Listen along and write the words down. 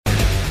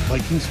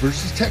Vikings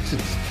versus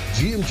Texans.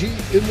 GMG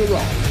in the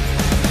raw.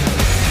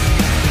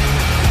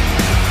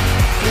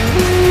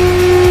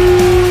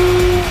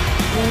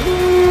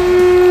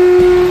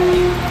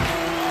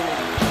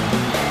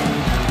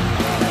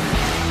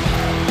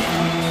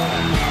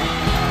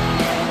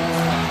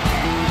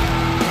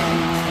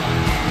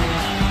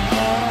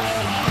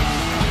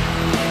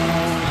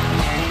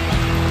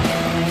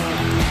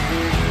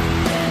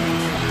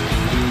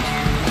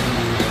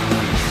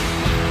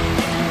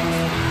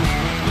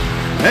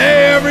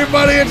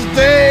 Everybody, it's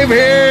Dave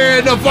here,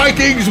 and the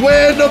Vikings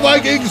win, the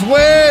Vikings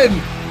win!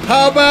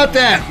 How about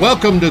that?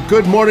 Welcome to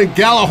Good Morning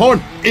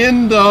Gallahorn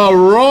in the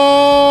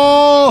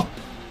Raw.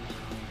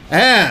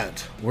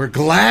 And we're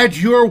glad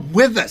you're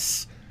with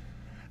us.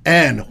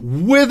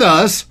 And with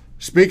us,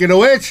 speaking of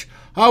which,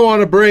 I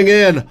want to bring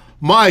in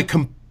my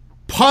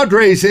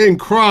compadres in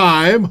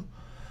crime.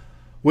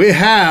 We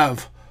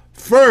have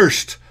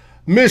first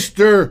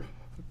Mr.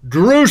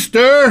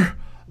 Drewster,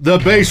 the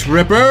base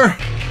ripper.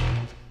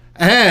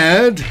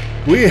 And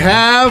we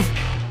have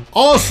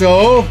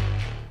also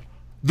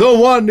the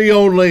one, the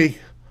only,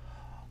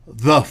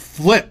 the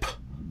Flip,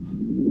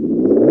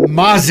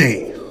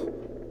 Mozzie.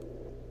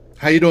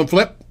 How you doing,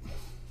 Flip?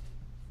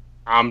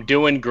 I'm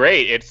doing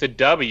great. It's a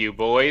W,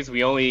 boys.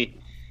 We only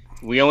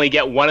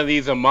get one of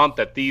these a month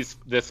at this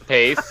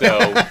pace,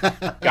 so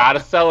gotta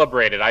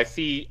celebrate it. I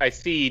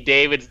see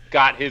David's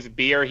got his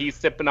beer. He's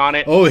sipping on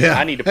it. Oh yeah.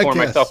 I need to pour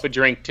myself a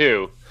drink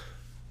too.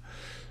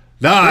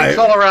 Drinks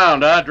all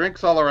around, huh?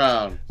 Drinks all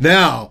around.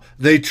 Now,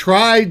 they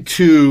tried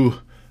to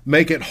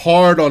make it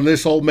hard on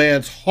this old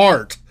man's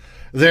heart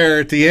there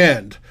at the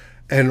end.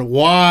 And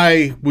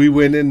why we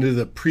went into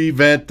the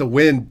prevent the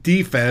win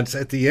defense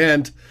at the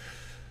end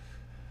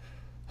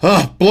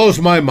blows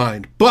my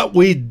mind. But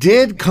we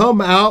did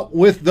come out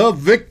with the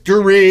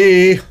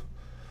victory.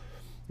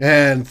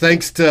 And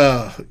thanks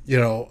to,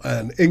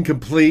 an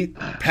incomplete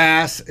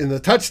pass in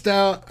the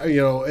touchdown,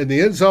 in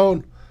the end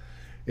zone,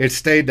 it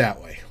stayed that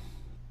way.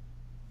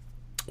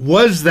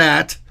 Was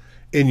that,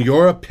 in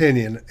your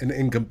opinion, an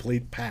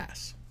incomplete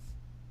pass?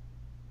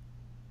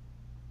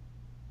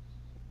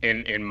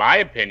 In my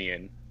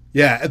opinion.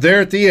 Yeah,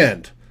 there at the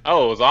end.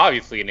 Oh, it was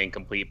obviously an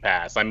incomplete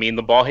pass. I mean,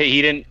 the ball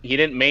he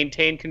didn't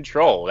maintain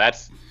control.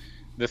 That's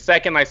the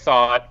second I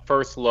saw it,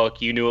 first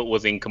look, you knew it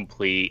was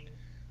incomplete.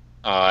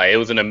 It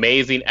was an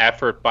amazing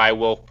effort by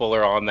Will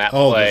Fuller on that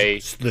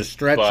play. The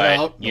stretch but,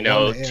 out.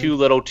 Too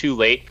little, too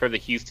late for the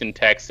Houston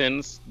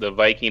Texans. The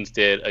Vikings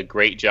did a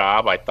great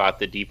job. I thought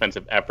the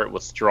defensive effort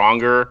was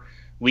stronger.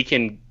 We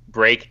can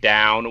break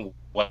down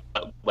what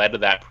led to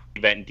that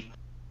prevent.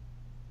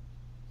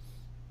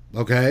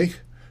 Okay,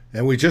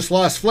 and we just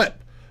lost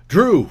Flip.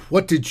 Drew,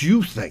 what did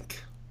you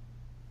think?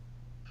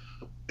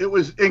 It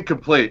was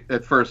incomplete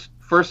at first.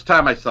 First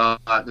time I saw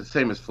it, the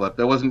same as Flip.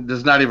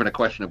 There's not even a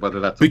question of whether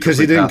that's because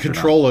he didn't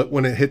control it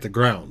when it hit the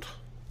ground.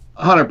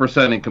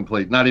 100%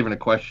 incomplete, not even a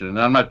question.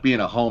 And I'm not being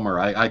a homer.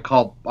 I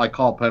call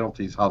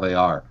penalties how they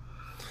are.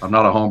 I'm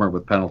not a homer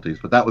with penalties,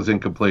 but that was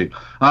incomplete.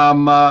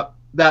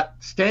 That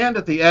stand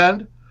at the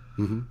end,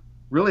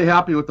 really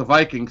happy with the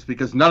Vikings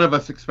because none of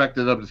us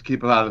expected them to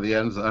keep it out of the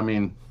ends. I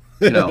mean,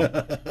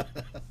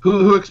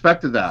 who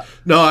expected that?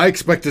 No, I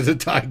expected a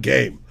tie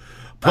game.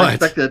 But I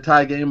expected a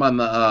tie game on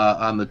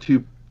the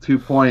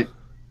two-point.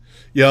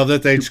 Yeah,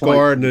 that they'd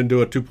score and then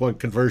do a 2-point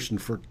conversion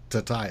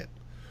to tie it.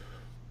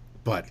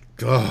 But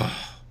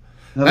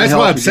that's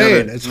what I'm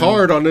saying. It's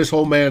hard on this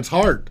whole man's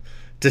heart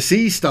to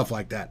see stuff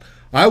like that.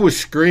 I was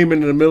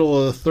screaming in the middle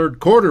of the third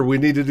quarter we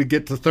needed to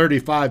get to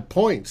 35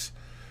 points.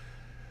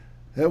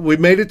 We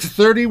made it to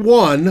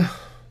 31.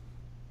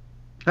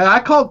 Hey,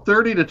 I called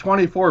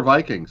 30-24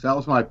 Vikings. That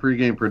was my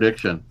pregame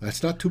prediction.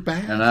 That's not too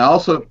bad. And I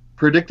also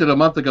predicted a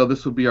month ago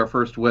this would be our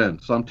first win.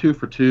 So I'm 2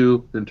 for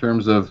 2 in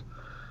terms of,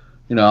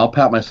 I'll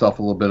pat myself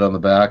a little bit on the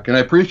back. And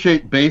I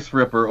appreciate Base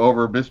Ripper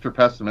over Mr.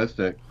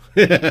 Pessimistic.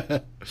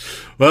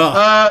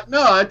 Well,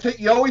 no,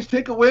 you always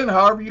take a win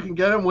however you can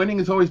get them. Winning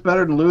is always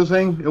better than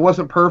losing. It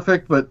wasn't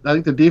perfect, but I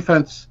think the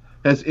defense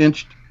has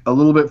inched a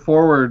little bit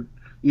forward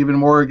even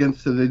more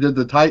against they did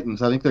the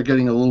Titans. I think they're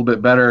getting a little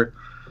bit better.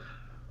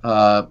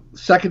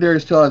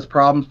 Secondary still has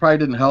problems. Probably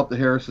didn't help that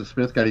Harrison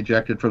Smith got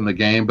ejected from the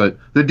game, but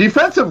the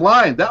defensive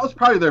line, that was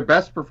probably their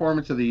best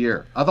performance of the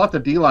year. I thought the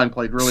D-line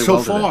played really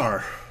well so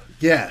far.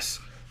 Yes.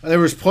 There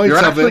was points You're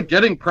of actually it.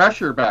 getting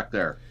pressure back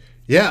there.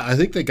 Yeah, I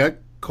think they got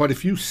quite a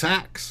few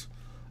sacks.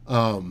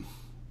 I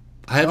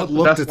haven't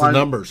looked at the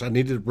numbers. I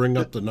needed to bring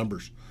up the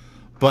numbers.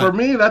 But for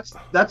me, that's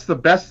the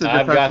best the defensive line.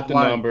 I've got the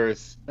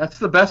numbers. That's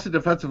the best the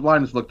defensive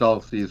line has looked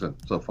all season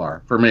so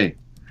far, for me.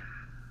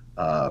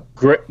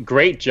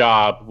 Great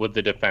job with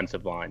the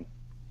defensive line.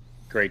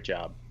 Great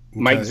job. Okay.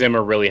 Mike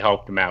Zimmer really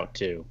helped him out,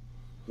 too,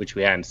 which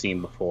we hadn't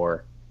seen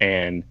before.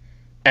 And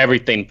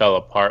everything fell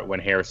apart when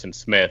Harrison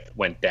Smith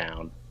went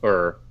down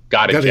or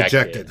got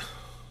ejected.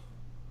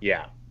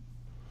 Yeah.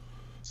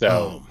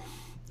 So,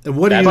 and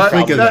what do you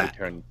think of that?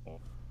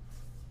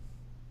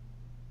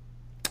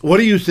 What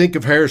do you think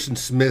of Harrison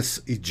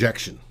Smith's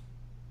ejection?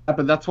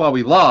 But that's why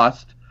we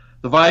lost.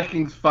 The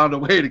Vikings found a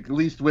way to at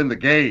least win the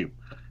game.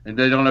 and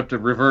they don't have to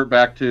revert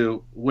back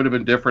to would have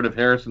been different if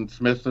Harrison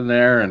Smith's in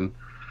there, and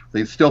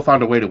they still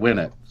found a way to win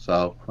it.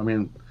 So, I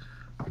mean,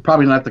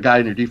 probably not the guy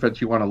in your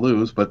defense you want to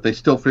lose, but they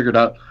still figured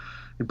out.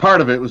 And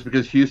part of it was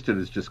because Houston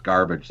is just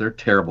garbage. They're a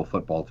terrible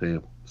football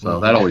team, so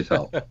that always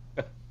helps.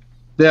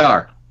 They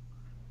are.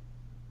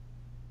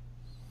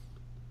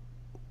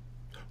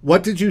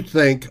 What did you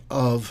think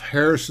of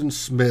Harrison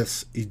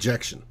Smith's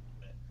ejection?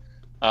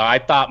 I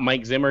thought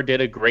Mike Zimmer did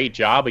a great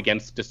job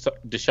against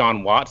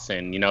Deshaun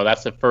Watson. You know,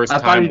 that's the first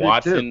time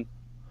Watson.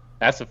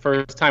 That's the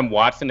first time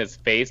Watson has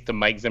faced the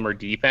Mike Zimmer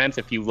defense.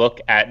 If you look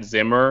at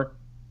Zimmer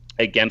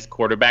against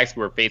quarterbacks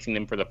who are facing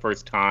them for the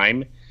first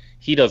time,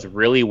 he does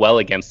really well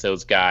against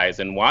those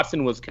guys. And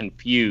Watson was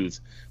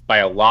confused by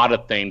a lot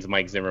of things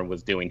Mike Zimmer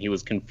was doing. He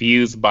was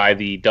confused by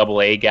the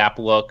double A gap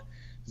look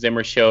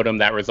Zimmer showed him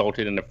that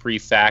resulted in a free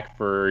sack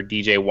for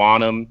DJ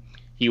Wanham.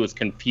 He was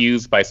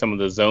confused by some of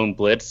the zone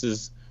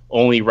blitzes,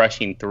 only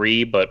rushing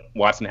 3, but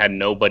Watson had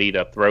nobody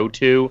to throw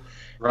to.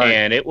 Right.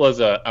 And it was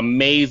an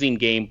amazing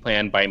game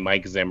plan by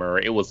Mike Zimmer.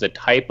 It was the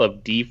type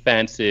of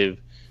defensive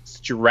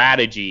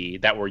strategy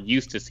that we're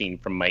used to seeing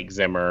from Mike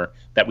Zimmer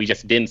that we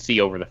just didn't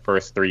see over the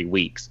first 3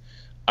 weeks.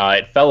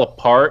 It fell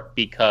apart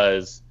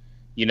because,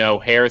 you know,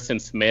 Harrison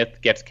Smith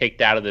gets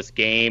kicked out of this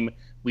game.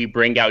 We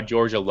bring out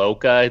George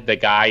Aloka. The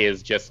guy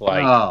is just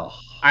like,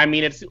 I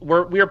mean,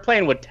 we were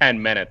playing with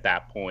 10 men at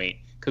that point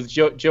because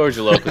George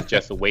Aloka is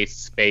just a waste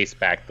of space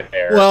back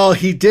there. Well,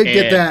 he did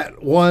get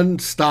that one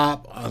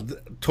stop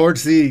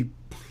towards the.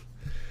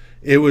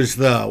 It was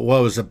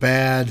a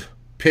bad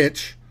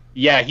pitch.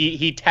 Yeah,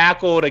 he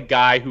tackled a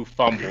guy who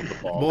fumbled the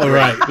ball. Well,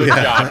 right. Good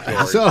job,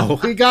 George. So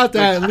we got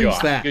that. At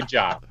least that. Good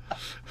job.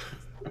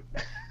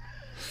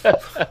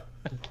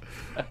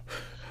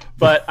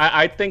 But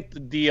I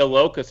think the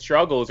Aloka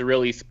struggles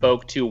really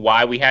spoke to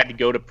why we had to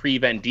go to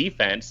prevent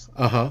defense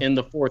in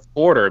the fourth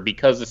quarter,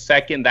 because the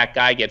second that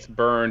guy gets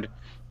burned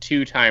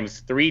 2 times,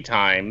 3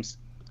 times,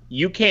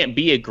 you can't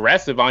be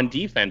aggressive on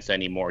defense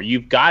anymore.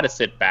 You've got to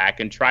sit back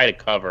and try to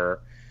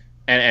cover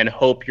and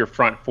hope your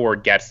front 4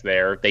 gets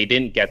there. They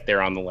didn't get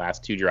there on the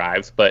last 2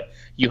 drives, but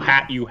you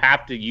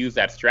have to use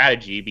that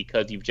strategy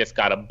because you've just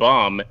got a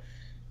bum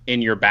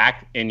in your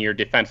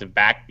defensive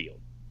backfield.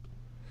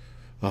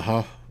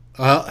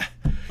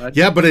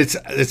 Yeah, but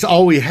it's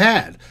all we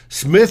had.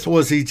 Smith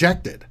was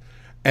ejected,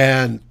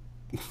 and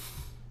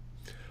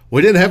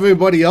we didn't have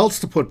anybody else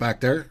to put back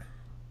there.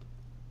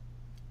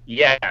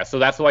 Yeah, so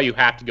that's why you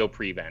have to go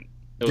prevent.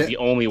 It was the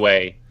only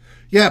way.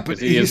 Yeah, but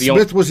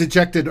Smith was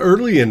ejected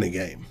early in the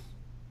game,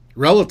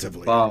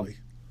 relatively early.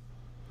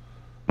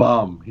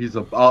 Bum.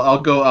 I'll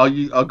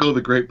go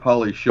the great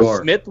Pauly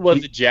Shore. Smith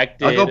was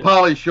ejected. I'll go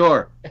Pauly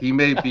Shore. He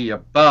may be a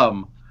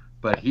bum,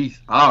 but he's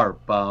our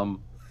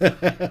bum.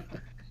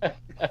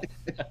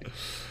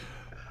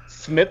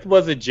 Smith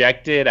was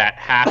ejected at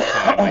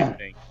halftime, I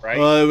think, right?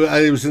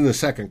 It was in the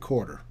second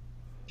quarter.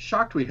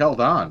 Shocked we held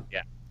on.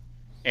 Yeah,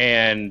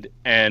 and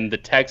the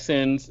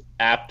Texans,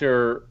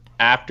 after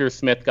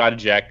Smith got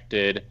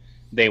ejected,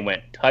 they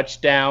went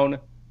touchdown,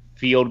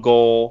 field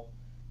goal,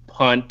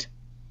 punt,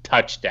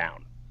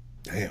 touchdown.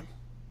 Damn.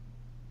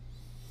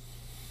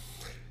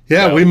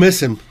 Yeah, so, we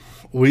miss him.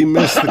 We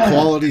miss the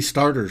quality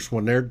starters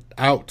when they're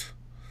out,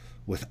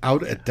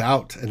 without a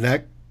doubt, and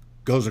that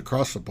goes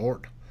across the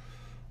board.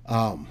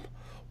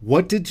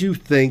 What did you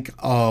think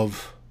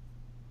of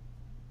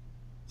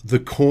the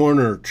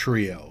corner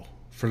trio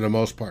for the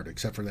most part,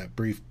 except for that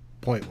brief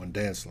point when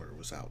Dantzler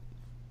was out?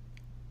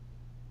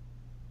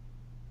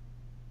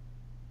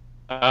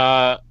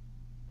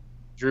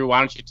 Drew, why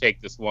don't you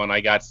take this one?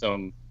 I thought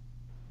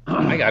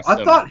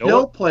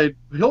Hill played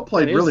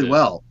really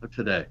well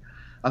today.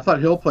 I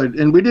thought Hill played,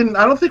 and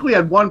I don't think we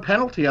had one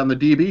penalty on the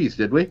DBs,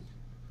 did we?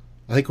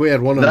 I think we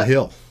had one on the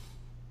Hill.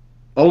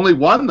 Only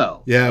one,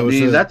 though. Yeah,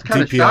 that's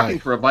kind of shocking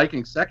for a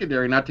Vikings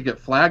secondary not to get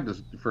flagged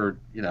for,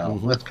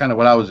 that's kind of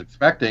what I was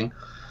expecting.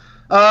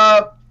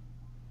 I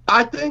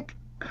think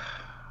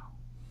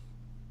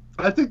the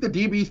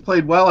DBs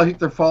played well. I think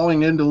they're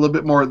falling into a little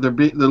bit more. They're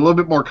a little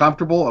bit more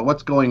comfortable at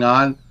what's going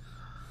on.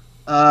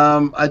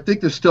 I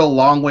think there's still a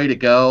long way to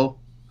go.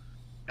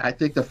 I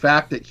think the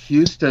fact that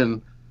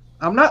Houston,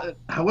 I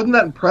wasn't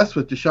that impressed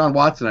with Deshaun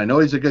Watson. I know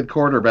he's a good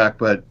quarterback,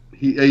 but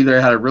he either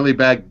had a really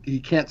bad, he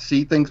can't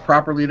see things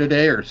properly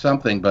today or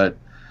something, but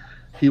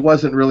he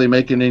wasn't really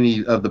making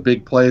any of the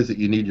big plays that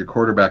you need your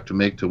quarterback to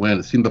make to win.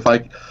 It seemed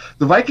the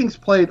Vikings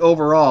played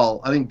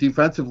overall, I think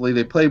defensively,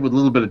 they played with a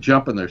little bit of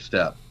jump in their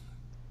step,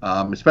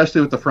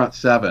 especially with the front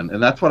 7.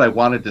 And that's what I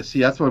wanted to see.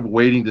 That's what I'm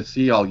waiting to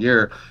see all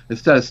year.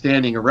 Instead of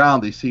standing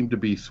around, they seem to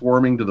be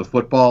swarming to the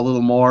football a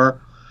little more.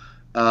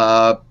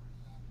 A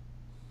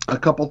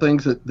couple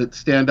things that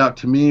stand out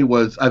to me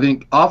was, I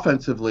think,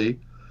 offensively,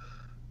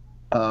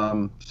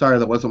 sorry,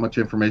 that wasn't much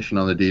information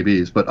on the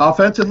DBs, but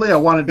offensively, I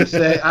wanted to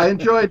say I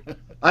enjoyed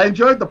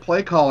the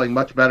play calling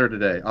much better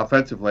today.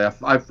 Offensively,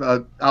 I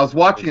was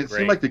watching it. It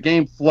seemed like the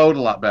game flowed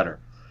a lot better.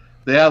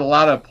 They had a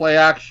lot of play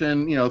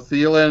action.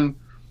 Thielen.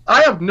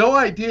 I have no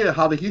idea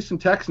how the Houston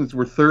Texans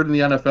were 3rd in the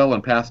NFL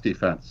in pass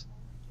defense,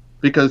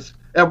 because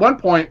at one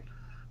point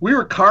we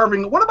were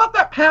carving. What about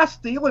that pass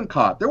Thielen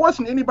caught? There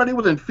wasn't anybody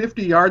within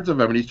 50 yards of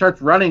him, and he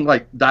starts running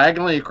like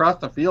diagonally across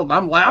the field. And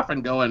I'm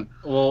laughing, going,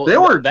 well, they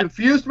were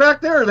confused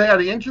back there. Or they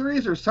had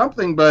injuries or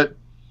something, but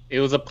it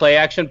was a play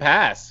action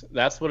pass.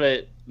 That's what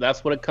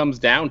it comes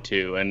down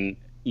to. And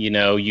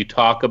you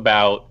talk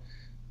about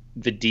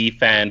the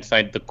defense,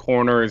 the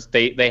corners.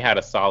 They had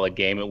a solid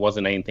game. It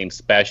wasn't anything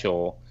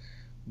special,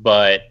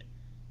 but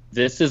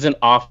this is an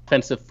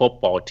offensive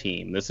football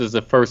team. This is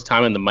the first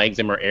time in the Mike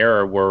Zimmer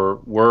era where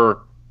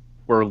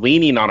we're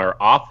leaning on our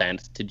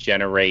offense to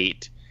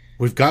generate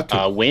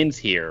wins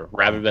here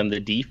rather than the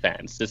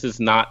defense. This is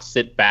not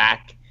sit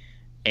back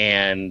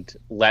and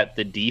let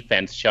the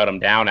defense shut them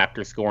down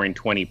after scoring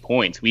 20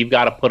 points. We've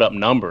got to put up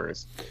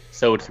numbers.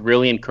 So it's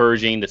really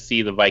encouraging to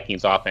see the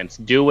Vikings offense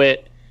do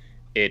it.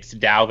 It's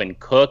Dalvin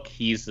Cook.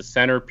 He's the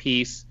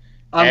centerpiece.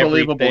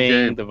 Unbelievable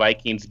Everything game. The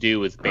Vikings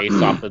do is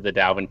based off of the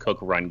Dalvin Cook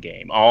run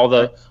game. All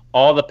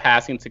the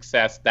passing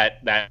success,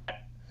 that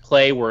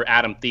play where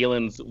Adam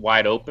Thielen's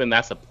wide open,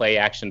 that's a play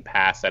action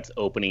pass that's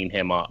opening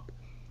him up.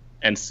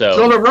 And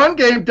so the run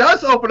game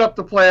does open up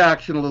the play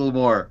action a little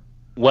more.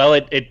 Well,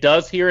 it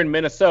does here in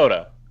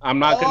Minnesota. I'm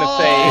not going to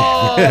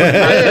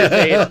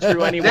say it's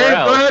true anywhere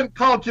else. Go ahead and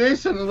call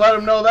Jason and let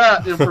him know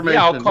that information.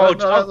 Yeah,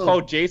 I'll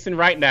call Jason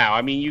right now.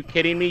 I mean, you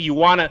kidding me? You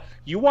want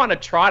to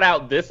trot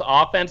out this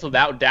offense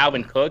without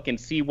Dalvin Cook and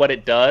see what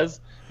it does?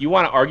 You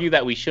want to argue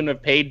that we shouldn't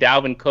have paid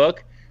Dalvin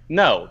Cook?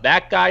 No,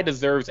 that guy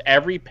deserves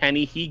every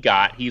penny he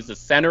got. He's the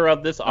center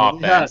of this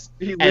offense,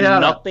 and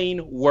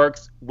nothing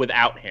works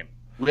without him.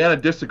 We had a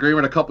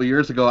disagreement a couple of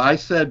years ago. I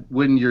said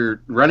when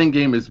your running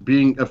game is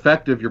being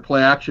effective, your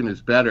play action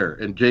is better.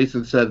 And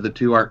Jason said the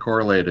two aren't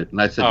correlated. And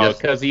I said, yes.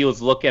 Because he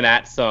was looking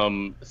at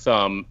some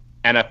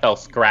NFL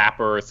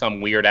scrapper or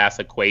some weird-ass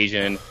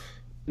equation.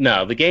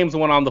 No, the game's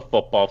won on the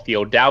football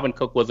field. Dalvin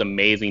Cook was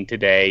amazing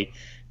today.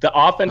 The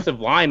offensive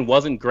line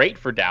wasn't great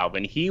for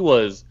Dalvin. He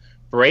was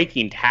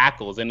breaking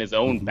tackles in his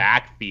own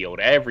backfield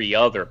every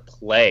other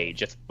play,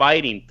 just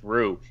fighting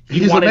through.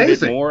 He wanted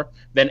amazing. It more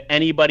than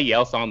anybody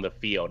else on the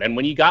field. And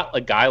when you got a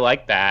guy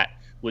like that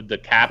with the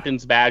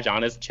captain's badge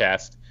on his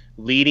chest,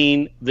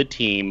 leading the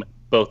team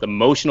both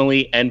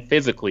emotionally and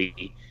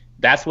physically,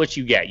 that's what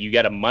you get. You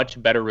get a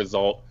much better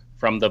result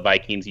from the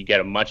Vikings. You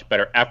get a much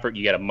better effort.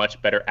 You get a much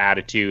better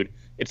attitude.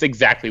 It's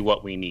exactly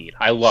what we need.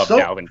 I love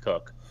Dalvin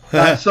Cook.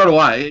 So do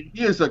I.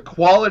 He is a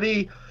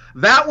quality.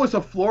 That was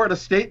a Florida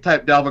State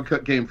type Dalvin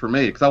Cook game for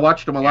me because I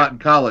watched him a lot in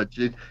college.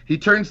 He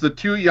turns the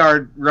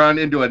 2-yard run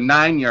into a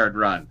 9-yard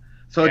run.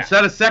 So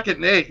instead of 2nd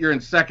and 8, you're in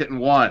 2nd and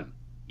 1.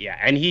 Yeah,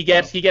 and he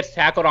gets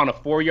tackled on a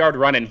 4-yard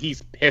run, and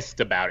he's pissed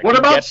about it. What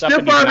about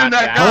stiff-arming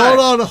that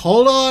guy?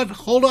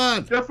 Hold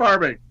on.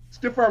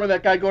 Stiff-arming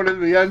that guy going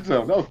into the end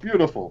zone. That was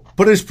beautiful.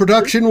 But his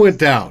production went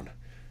down.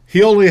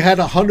 He only had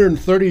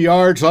 130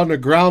 yards on the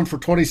ground for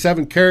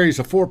 27 carries,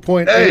 a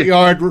 4.8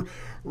 yard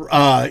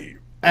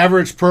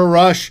average per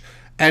rush,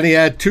 and he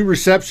had 2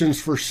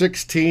 receptions for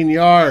 16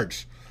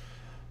 yards.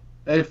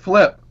 Hey,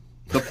 Flip,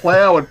 the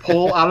play I would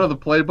pull out of the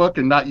playbook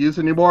and not use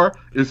anymore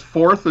is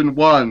 4th and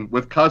 1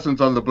 with Cousins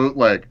on the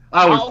bootleg.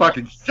 I was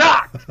fucking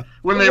shocked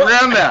when they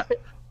ran that.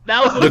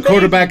 That was the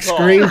quarterback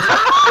screen. It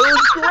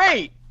was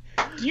great.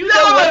 Do you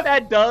know what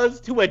that does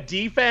to a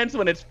defense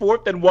when it's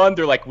 4th and 1?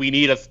 They're like, we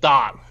need a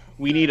stop.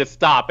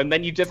 And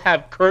then you just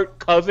have Kirk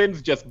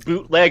Cousins just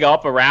bootleg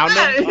up around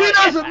him. He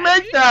doesn't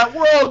make that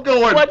world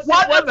going. Once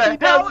he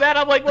does that,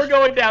 I'm like, we're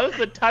going down. This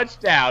is a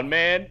touchdown,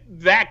 man.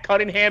 Zach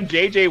Cunningham,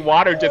 J.J.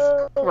 Water just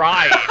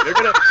crying. They're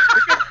gonna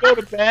go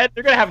to bed.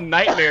 They're gonna have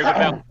nightmares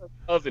about Kirk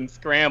Cousins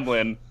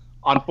scrambling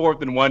on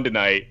 4th and 1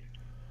 tonight.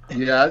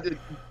 Yeah,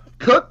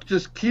 Cook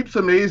just keeps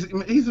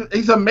amazing.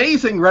 He's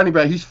amazing running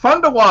back. He's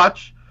fun to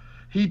watch.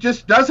 He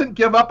just doesn't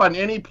give up on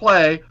any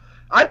play.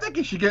 I think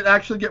he should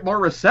actually get more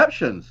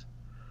receptions.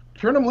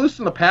 Turn him loose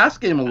in the pass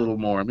game a little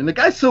more. I mean, the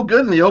guy's so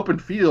good in the open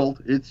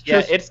field. It's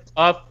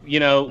tough.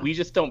 We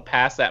just don't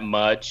pass that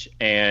much.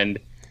 And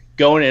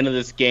going into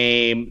this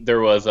game,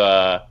 there was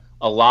a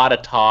lot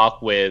of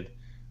talk with,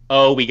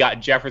 we got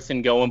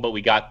Jefferson going, but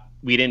we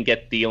didn't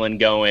get Thielen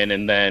going.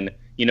 And then,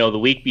 the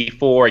week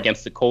before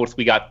against the Colts,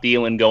 we got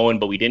Thielen going,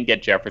 but we didn't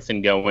get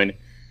Jefferson going.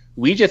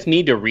 We just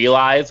need to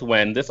realize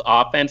when this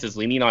offense is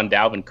leaning on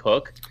Dalvin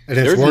Cook,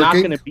 there's not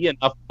going to be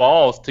enough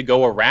balls to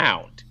go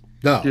around.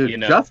 No, dude,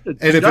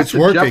 if it's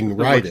working,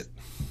 ride it.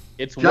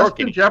 It's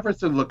working. Justin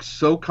Jefferson looks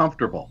so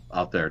comfortable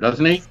out there,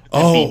 doesn't he?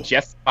 He's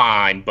just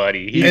fine,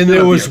 buddy. And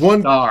there was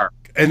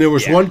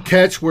one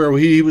catch where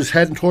he was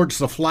heading towards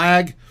the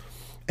flag,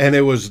 and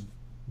it was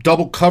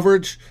double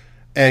coverage,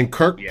 and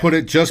Kirk put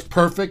it just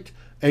perfect.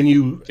 And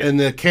in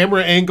the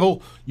camera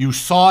angle, you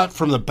saw it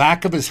from the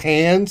back of his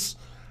hands,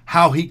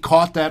 how he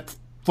caught that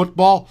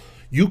football.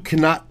 You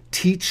cannot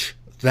teach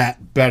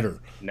that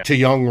better to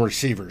young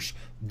receivers.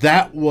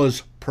 That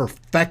was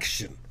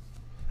perfection.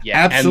 Yeah,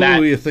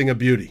 absolutely a thing of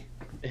beauty.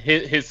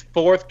 His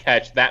 4th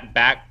catch, that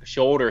back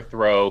shoulder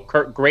throw,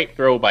 great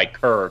throw by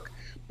Kirk,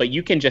 but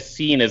you can just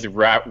see in his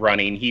route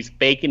running, he's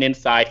faking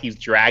inside, he's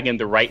dragging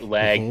the right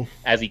leg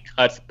as he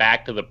cuts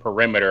back to the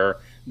perimeter.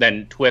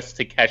 then twists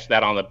to catch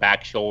that on the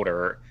back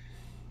shoulder,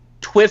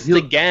 twist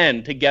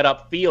again to get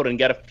upfield and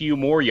get a few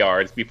more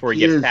yards before he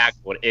gets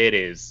tackled.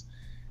 It's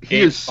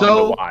fun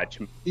to watch.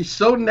 He's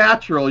so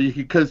natural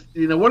because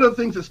one of the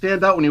things that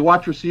stand out when you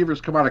watch receivers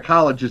come out of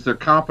college is their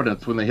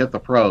confidence when they hit the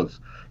pros.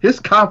 His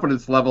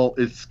confidence level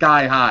is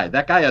sky high.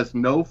 That guy has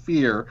no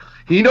fear.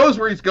 He knows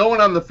where he's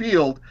going on the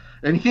field,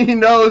 and he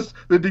knows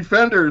the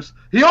defenders.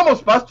 He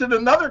almost busted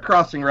another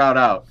crossing route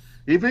out.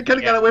 If he could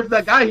have got away from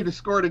that guy, he'd have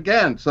scored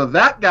again. So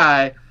that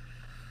guy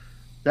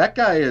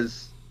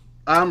is.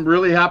 I'm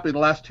really happy the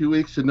last 2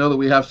 weeks to know that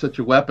we have such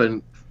a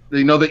weapon.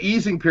 The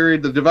easing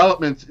period, the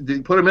developments,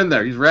 put him in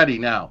there. He's ready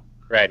now.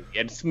 Ready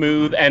and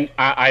smooth, and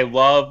I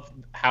love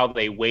how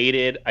they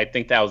waited. I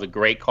think that was a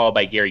great call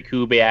by Gary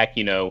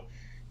Kubiak.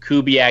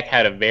 Kubiak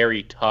had a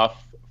very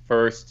tough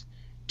first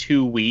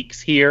 2 weeks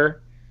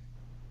here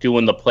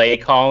doing the play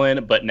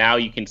calling, but now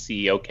you can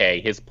see, okay,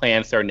 his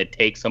plan's starting to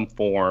take some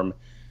form.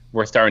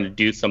 We're starting to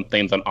do some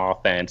things on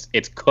offense.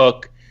 It's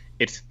Cook,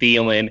 it's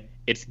Thielen,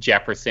 it's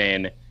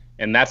Jefferson,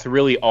 and that's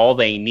really all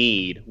they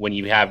need when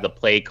you have the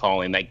play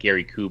calling that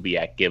Gary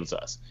Kubiak gives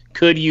us.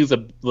 Could use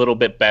a little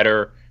bit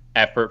better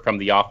effort from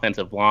the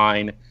offensive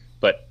line,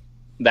 but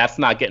that's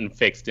not getting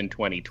fixed in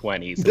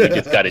 2020, so we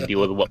just got to deal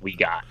with what we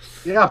got.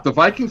 Yeah, if the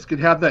Vikings could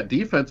have that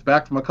defense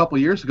back from a couple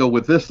years ago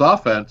with this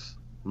offense,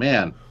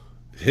 man,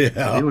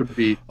 it would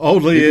be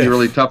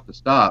really tough to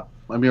stop.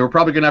 I mean, we're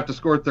probably going to have to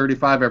score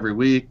 35 every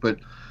week, but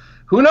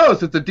who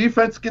knows? If the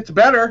defense gets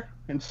better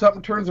and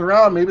something turns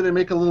around, maybe they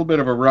make a little bit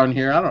of a run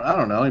here. I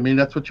don't know. I mean,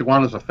 that's what you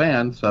want as a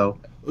fan. So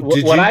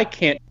I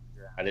can't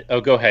figure out it. Oh,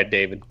 go ahead,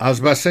 David. I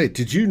was about to say,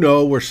 did you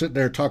know we're sitting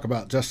there talking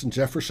about Justin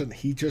Jefferson?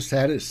 He just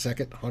had his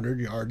second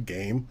 100-yard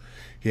game.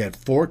 He had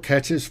 4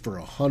 catches for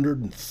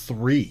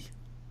 103.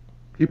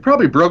 He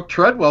probably broke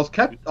Treadwell's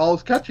all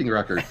his catching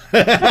records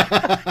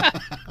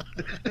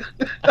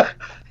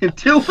in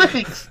 2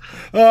 weeks.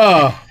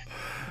 Oh.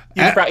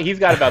 He's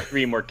got about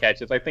 3 more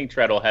catches. I think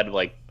Treadwell had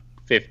like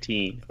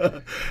 15.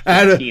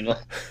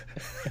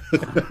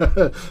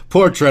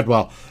 Poor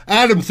Treadwell.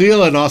 Adam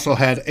Thielen also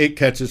had 8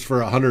 catches for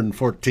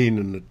 114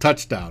 and a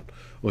touchdown,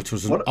 which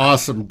was an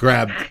awesome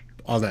grab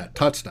on that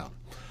touchdown.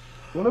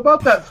 What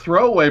about that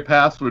throwaway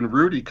pass when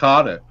Rudy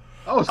caught it?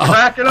 I was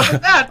cracking up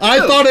at that, too. I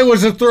thought it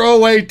was a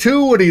throwaway,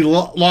 too, when he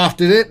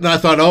lofted it, and I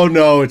thought, oh,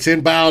 no, it's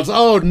inbounds.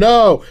 Oh,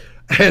 no.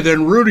 And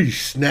then Rudy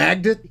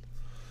snagged it.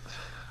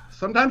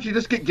 Sometimes you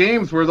just get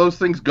games where those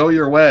things go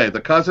your way. The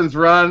Cousins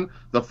run,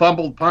 the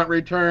fumbled punt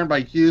return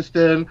by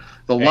Houston,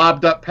 the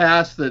lobbed up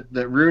pass that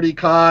Rudy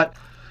caught.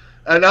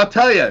 And I'll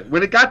tell you,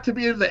 when it got to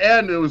be at the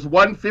end, it was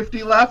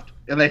 150 left,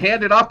 and they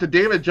handed off to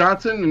David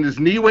Johnson, and his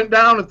knee went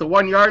down at the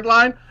 1-yard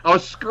line. I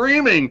was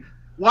screaming,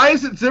 why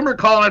isn't Zimmer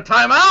calling a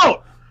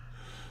timeout?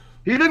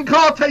 He didn't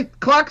call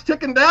clock's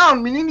ticking down.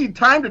 I mean, you need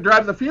time to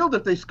drive the field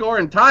if they score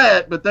and tie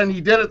it, but then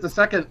he did it the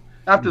second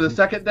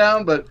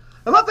down. But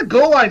I thought the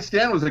goal line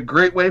stand was a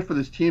great way for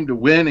this team to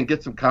win and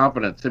get some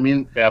confidence. I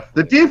mean,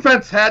 the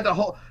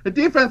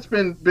defense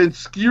been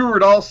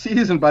skewered all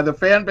season by the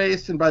fan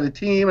base and by the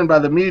team and by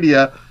the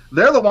media.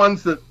 They're the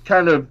ones that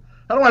kind of,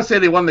 I don't want to say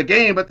they won the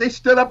game, but they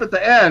stood up at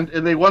the end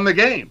and they won the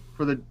game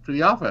for the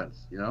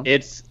offense.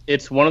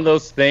 It's one of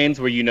those things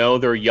where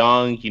they're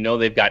young,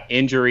 they've got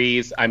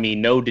injuries. I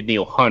mean, no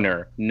Daniil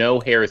Hunter,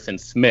 no Harrison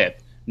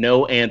Smith,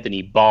 no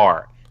Anthony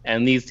Barr.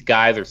 And these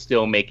guys are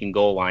still making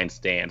goal line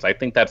stands. I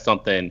think that's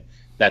something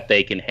that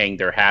they can hang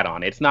their hat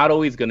on. It's not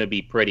always going to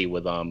be pretty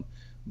with them,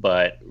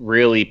 but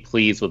really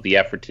pleased with the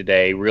effort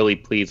today, really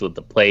pleased with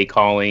the play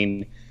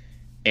calling.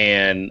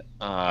 And,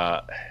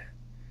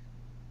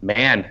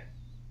 man,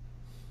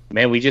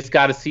 we just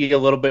got to see a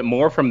little bit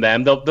more from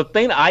them. The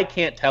thing I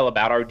can't tell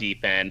about our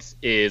defense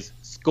is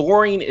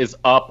scoring is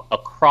up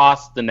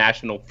across the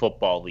National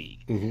Football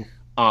League.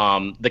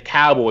 Mm-hmm. The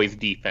Cowboys'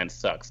 defense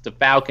sucks. The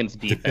Falcons'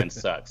 defense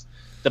sucks.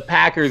 The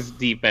Packers'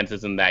 defense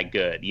isn't that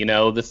good.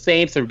 The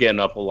Saints are getting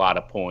up a lot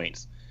of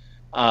points.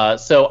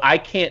 So I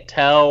can't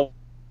tell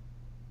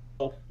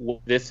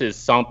this is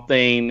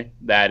something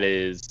that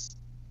is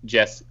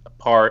just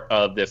part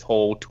of this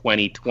whole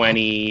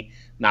 2020,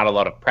 not a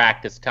lot of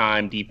practice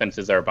time.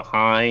 Defenses are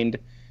behind.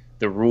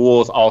 The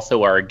rules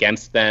also are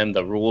against them.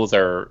 The rules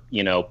are,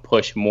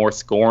 push more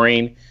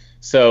scoring.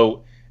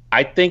 So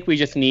I think we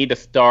just need to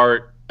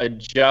start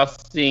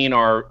adjusting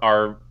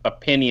our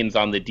opinions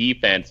on the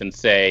defense and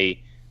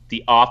say,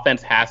 the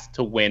offense has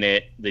to win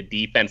it. The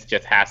defense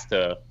just has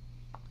to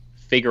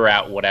figure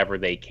out whatever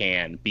they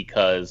can,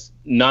 because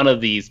none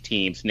of these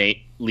teams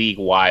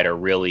league-wide are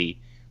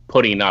really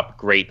putting up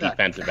great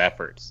defensive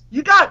efforts.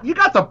 You got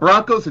the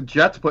Broncos and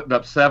Jets putting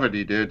up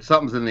 70, dude.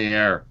 Something's in the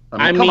air.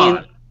 I mean, come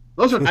on.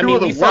 Those are two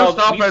of the worst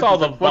offenses. We saw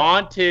the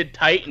vaunted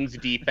Titans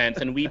defense,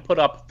 and we put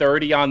up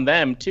 30 on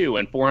them, too,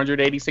 and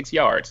 486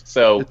 yards.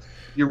 So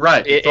you're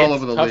right. It's all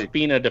over the league. It's tough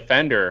being a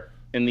defender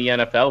in the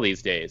NFL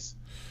these days.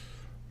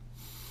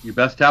 You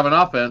best have an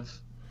offense.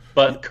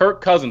 But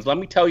Kirk Cousins, let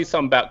me tell you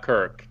something about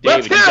Kirk.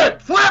 David, let's hear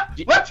it, Flip!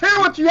 Let's hear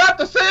what you have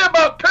to say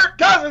about Kirk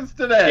Cousins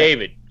today.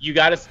 David, you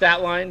got a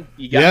stat line?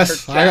 You got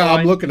yes,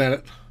 I'm looking at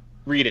it.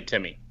 Read it to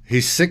me.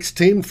 He's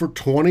 16 for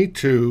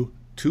 22,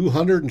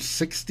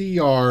 260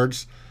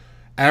 yards,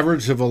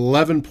 average of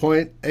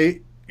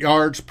 11.8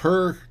 yards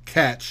per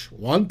catch,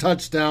 1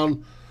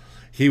 touchdown.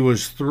 He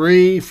was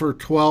 3 for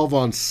 12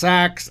 on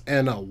sacks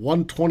and a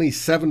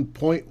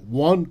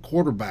 127.1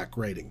 quarterback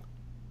rating.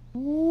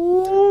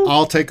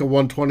 I'll take a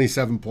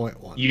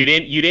 127.1.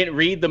 You didn't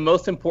read the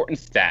most important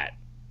stat.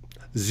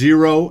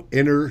 0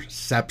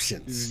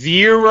 interceptions.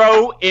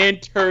 0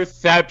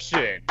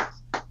 interceptions.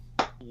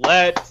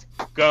 Let's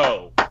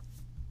go.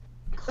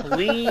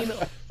 Clean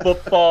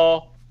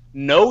football,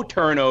 no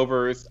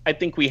turnovers. I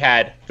think we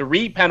had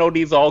 3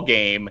 penalties all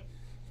game.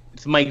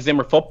 It's Mike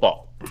Zimmer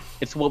football.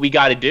 It's what we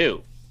got to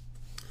do.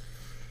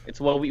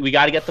 It's what we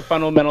got to get the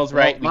fundamentals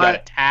right. We got to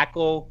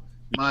tackle.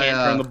 We can't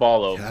turn the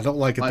ball over. Yeah, I don't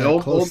like it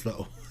that close,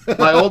 though.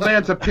 My old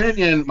man's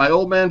opinion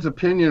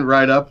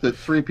write-up that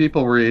 3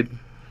 people read.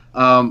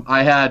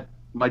 I had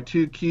my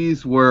 2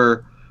 keys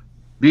were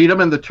beat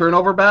them in the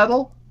turnover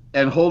battle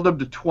and hold them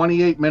to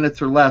 28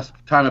 minutes or less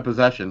time of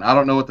possession. I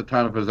don't know what the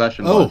time of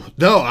possession was. Oh,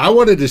 no, I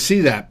wanted to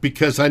see that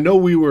because I know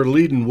we were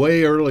leading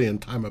way early in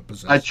time of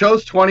possession. I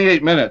chose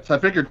 28 minutes. I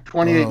figured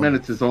 28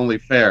 minutes is only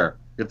fair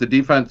if the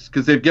defense,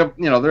 because they're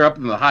up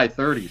in the high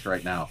 30s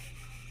right now.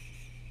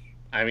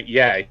 I mean,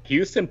 yeah,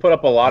 Houston put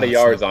up a lot of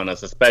yards on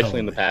us, especially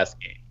in the past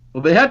game.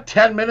 Well, they had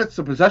 10 minutes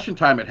of possession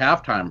time at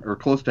halftime, or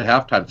close to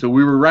halftime, so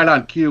we were right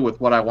on cue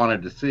with what I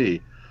wanted to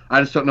see. I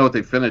just don't know what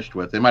they finished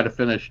with. They might have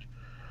finished,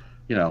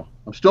 I'm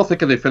still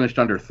thinking they finished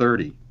under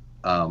 30.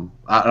 I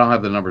don't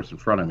have the numbers in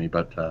front of me,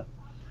 but... well,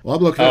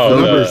 I'm looking at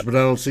the numbers, but I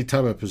don't see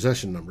time of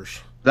possession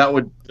numbers.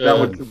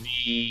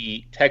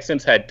 The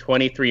Texans had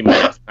 23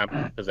 minutes time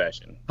of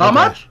possession. How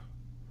much?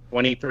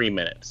 23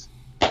 minutes.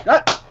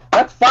 That's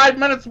 5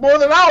 minutes more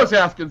than I was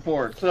asking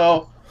for.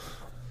 So,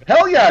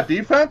 hell yeah,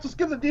 defense. Let's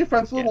give the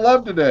defense a little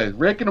love today.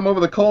 Raking them over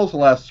the coals the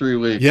last 3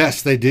 weeks.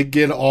 Yes, they did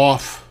get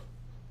off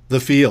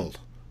the field,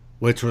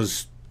 which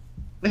was...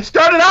 They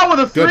started out with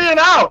a 3 and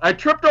out. I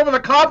tripped over the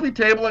coffee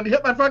table and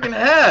hit my fucking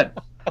head.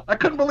 I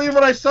couldn't believe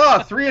what I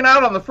saw. 3 and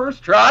out on the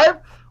first drive?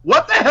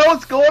 What the hell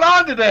is going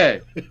on today?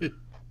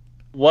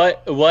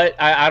 What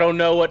I don't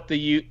know what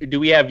do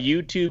we have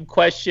YouTube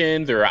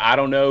questions, or I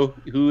don't know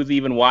who's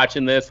even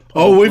watching this.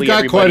 Hopefully we've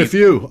got quite a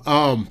few.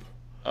 Okay.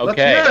 Let's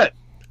hear it.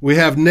 We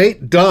have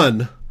Nate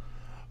Dunn,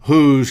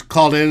 who's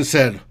called in and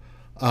said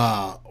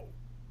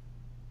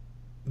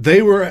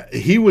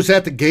he was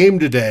at the game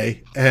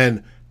today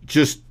and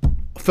just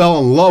fell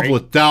in love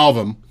with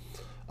Dalvin.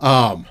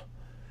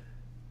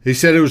 He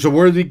said it was a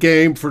worthy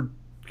game for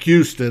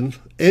Houston,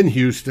 and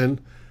he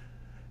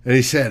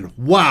said,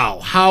 wow,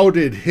 how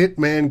did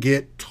Hitman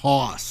get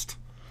tossed?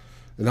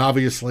 And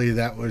obviously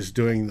that was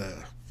doing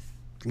the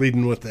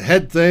leading with the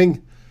head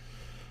thing,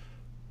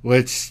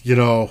 which,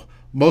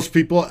 most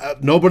people,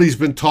 nobody's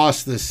been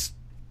tossed this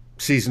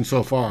season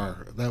so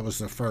far. That was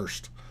the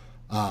first.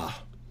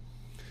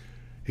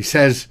 He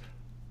says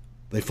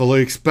they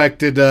fully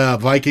expected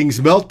Vikings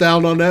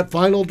meltdown on that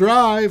final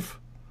drive.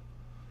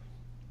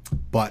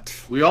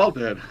 But we all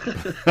did.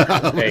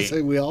 I'm going to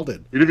say we all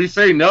did. And if you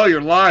say no,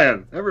 you're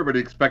lying. Everybody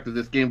expected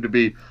this game to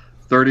be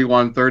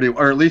 31-30,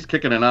 or at least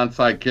kicking an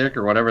onside kick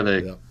or whatever they.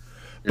 Yeah.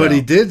 But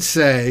he did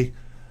say,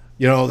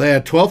 they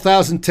had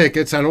 12,000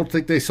 tickets. I don't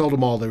think they sold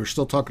them all. They were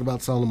still talking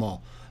about selling them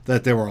all.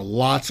 That there were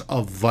lots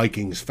of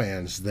Vikings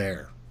fans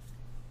there.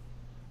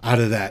 Out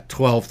of that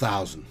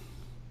 12,000.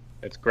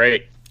 That's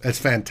great. That's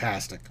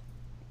fantastic.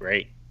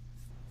 Great.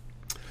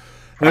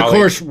 And of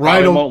course,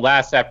 Rhino won't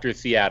last after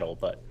Seattle,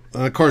 but.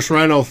 And of course,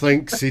 Rhino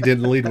thinks he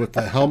didn't lead with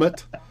the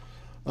helmet.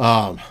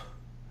 It's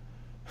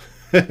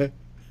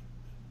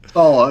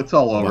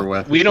all over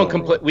with. We don't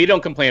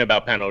complain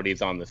about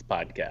penalties on this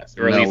podcast,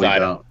 or at least I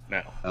don't.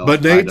 No.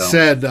 But Nate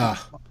said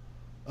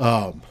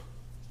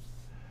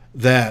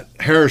that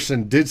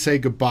Harrison did say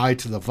goodbye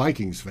to the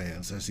Vikings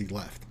fans as he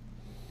left.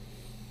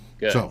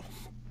 Good. So,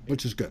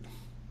 which is good.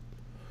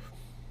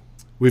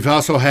 We've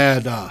also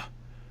had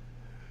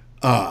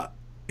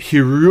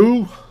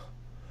Hiru.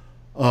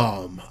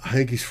 I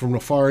think he's from the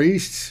Far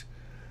East.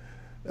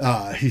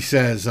 He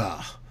says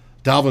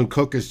Dalvin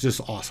Cook is just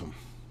awesome.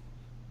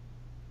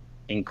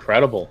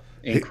 Incredible.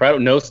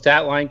 No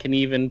stat line can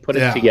even put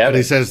it together. And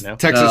he says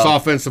Texas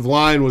offensive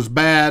line was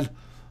bad.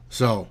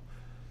 So,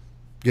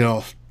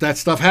 that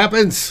stuff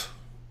happens.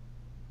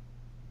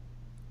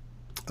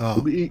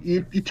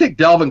 You take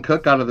Dalvin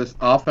Cook out of this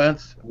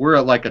offense, we're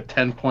at like a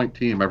 10-point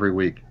team every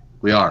week.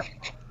 We are.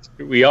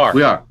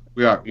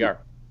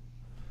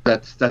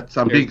 That's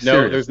I'm being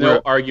serious. There's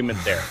no argument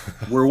there.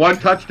 We're 1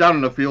 touchdown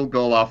and a field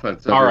goal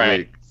offense every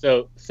week.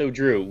 So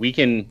Drew, we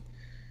can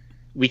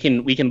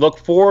look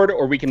forward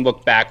or we can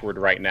look backward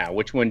right now.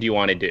 Which one do you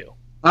want to do?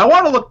 I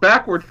want to look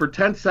backward for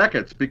 10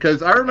 seconds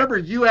because I remember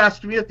you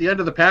asked me at the end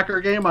of the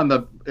Packer game on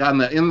the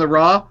In the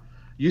Raw.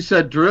 You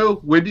said, Drew,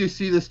 when do you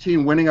see this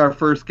team winning our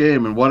first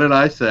game? And what did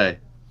I say?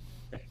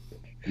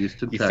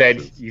 Houston,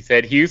 Texas. You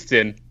said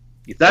Houston.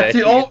 That's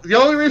the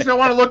only reason I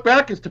want to look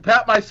back is to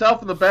pat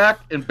myself in the back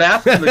and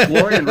bask in the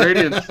glory and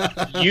radiance.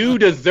 You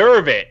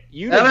deserve it.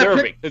 You deserve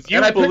it because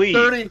you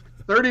believe.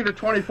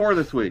 30-24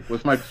 this week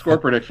was my score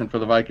prediction for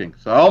the Vikings.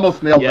 So I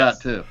almost nailed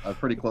that too. I was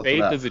pretty close to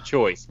that. Faith is a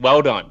choice.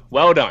 Well done.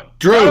 Well done.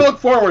 Drew. Gotta look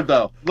forward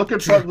though. Looking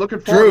forward. What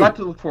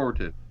to look forward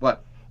to?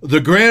 What? The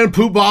Grand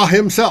Poobah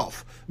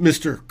himself,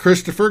 Mr.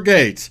 Christopher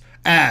Gates,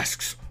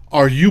 asks,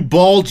 "Are you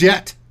bald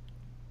yet?"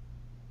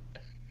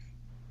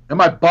 Am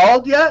I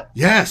bald yet?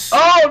 Yes.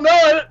 Oh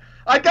no!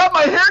 I got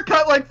my hair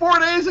cut like 4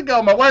 days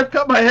ago. My wife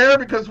cut my hair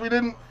because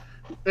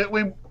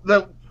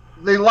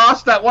they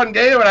lost that one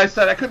game, and I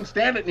said I couldn't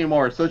stand it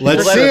anymore. So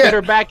let's get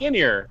her back in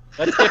here.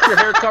 Let's get your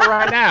haircut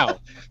right now.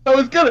 I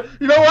was gonna.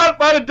 You know what?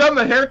 If I'd have done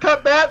the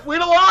haircut, Matt,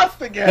 we'd have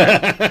lost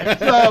again.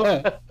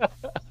 So,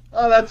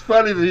 that's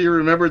funny that you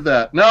remembered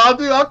that. No,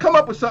 I'll come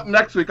up with something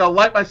next week. I'll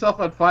light myself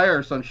on fire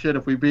or some shit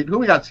if we beat. Who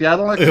we got?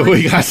 Seattle next week.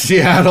 We got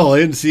Seattle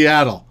in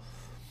Seattle.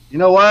 You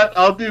know what?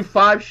 I'll do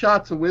 5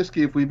 shots of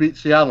whiskey if we beat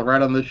Seattle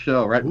right on this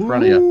show, right in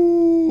front of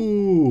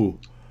you.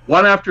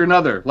 One after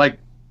another, like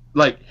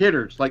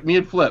hitters, like me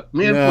and Flip.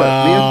 You've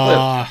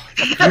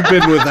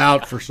been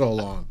without for so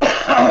long.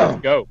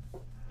 Let's go.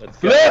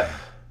 Flip.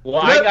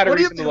 Well, Flip, I got a what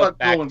do you reason think to look about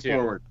back going too.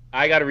 forward?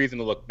 I got a reason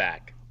to look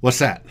back. What's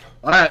that?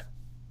 All right,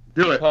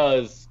 do it.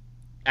 Because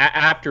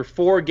after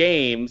 4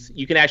 games,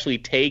 you can actually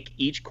take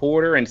each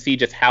quarter and see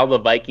just how the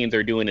Vikings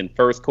are doing in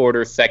first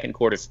quarters, second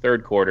quarters,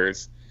 third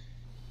quarters.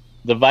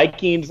 The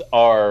Vikings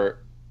are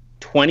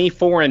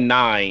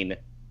 24-9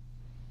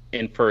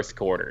 in first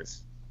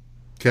quarters.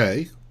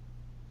 Okay.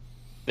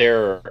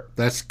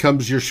 That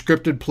comes your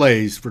scripted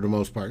plays for the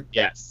most part.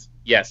 Yes.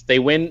 They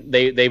win.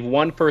 They've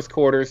won first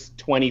quarters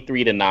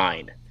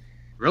 23-9.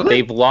 Really?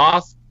 They've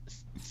lost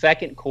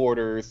second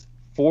quarters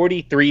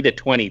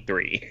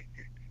 43-23.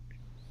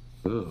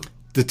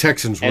 The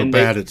Texans were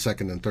bad at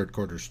second and third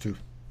quarters too.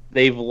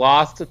 They've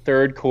lost the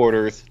third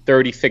quarters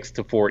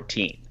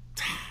 36-14.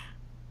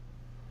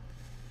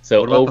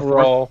 So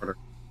overall,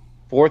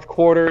 fourth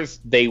quarters,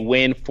 they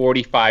win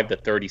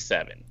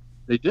 45-37.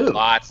 They do.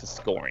 Lots of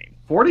scoring.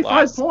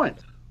 45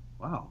 points.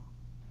 Wow.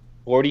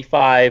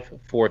 45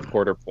 fourth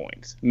quarter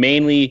points.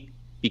 Mainly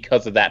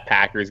because of that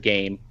Packers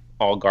game,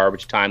 all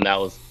garbage time. That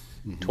was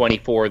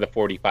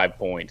 24-45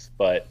 points.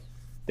 But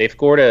they've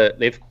scored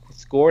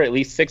at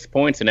least 6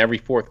 points in every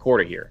fourth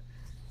quarter here.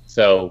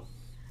 So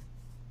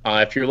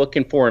if you're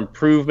looking for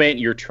improvement,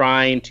 you're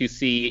trying to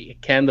see,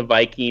 can the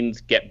Vikings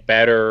get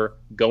better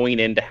going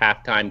into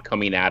halftime,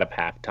 coming out of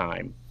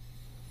halftime?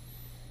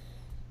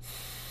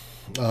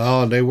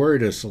 Oh, they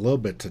worried us a little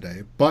bit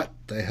today, but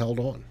they held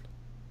on.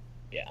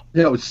 Yeah,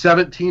 it was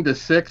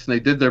 17-6, and they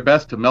did their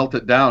best to melt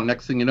it down.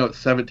 Next thing you know,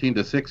 it's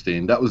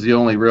 17-16. That was the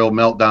only real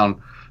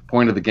meltdown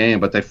point of the game,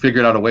 but they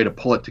figured out a way to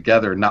pull it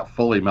together and not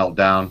fully melt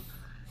down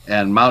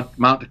and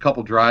mount a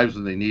couple drives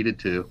when they needed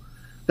to.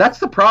 That's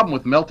the problem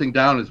with melting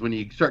down, is when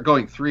you start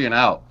going 3 and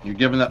out, you're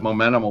giving that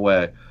momentum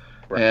away.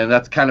 Right. And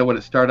that's kind of what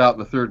it started out in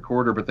the third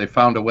quarter, but they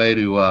found a way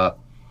to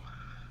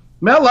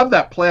I love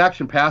that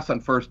play-action pass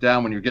on first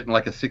down when you're getting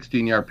like a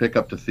 16-yard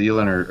pickup to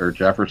Thielen or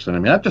Jefferson. I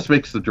mean, that just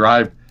makes the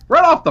drive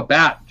right off the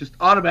bat, just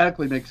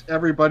automatically makes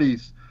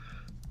everybody's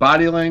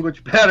body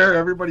language better.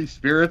 Everybody's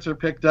spirits are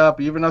picked up,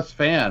 even us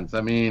fans.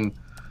 I mean,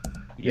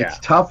 it's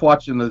tough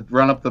watching the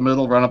run up the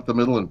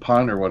middle, and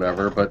punt or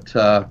whatever, but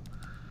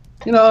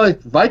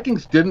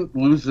Vikings didn't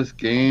lose this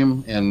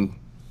game, and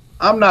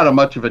I'm not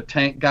much of a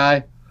tank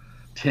guy.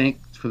 Tank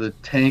for the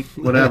tank,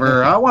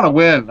 whatever. I want to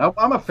win.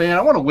 I'm a fan.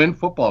 I want to win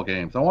football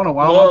games. I want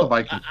the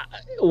Vikings.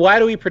 Why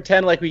do we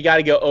pretend like we got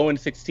to go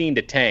 0-16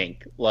 to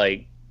tank?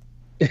 Like,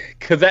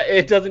 because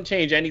it doesn't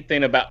change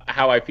anything about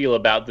how I feel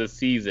about this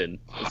season,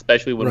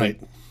 especially when we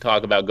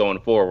talk about going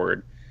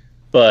forward.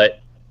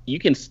 But you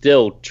can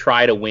still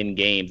try to win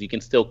games. You can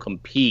still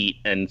compete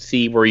and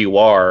see where you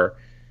are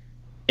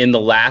in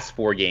the last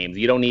 4 games.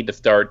 You don't need to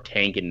start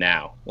tanking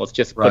now. Let's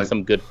just put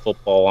some good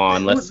football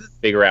on. Let's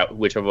figure out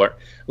which of our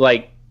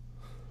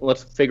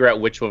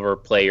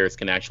players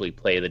can actually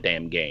play the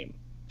damn game.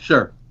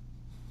 Sure.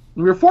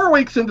 We're 4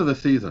 weeks into the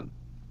season.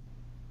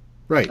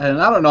 Right.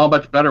 And I don't know how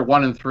much better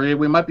 1-3.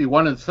 We might be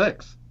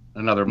 1-6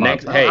 another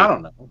month. I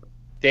don't know.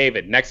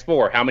 David, next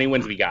 4. How many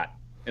wins we got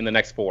in the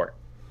next 4?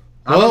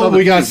 Well,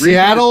 we got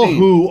Seattle,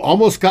 who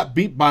almost got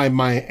beat by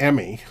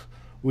Miami.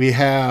 We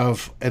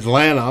have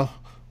Atlanta,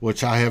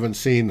 which I haven't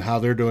seen how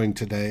they're doing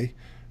today.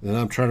 And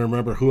I'm trying to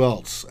remember who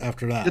else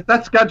after that. Get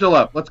that schedule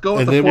up. Let's go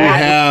with the 4. And then we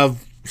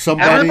have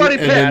somebody and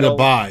then the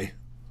bye.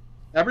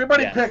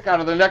 Everybody pick out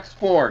of the next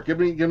 4. Give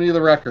me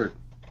the record.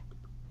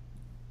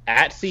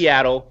 At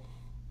Seattle.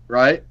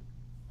 Right.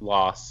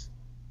 Loss.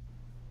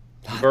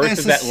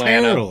 Versus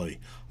Atlanta.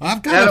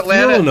 I've got a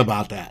feeling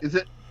about that. Is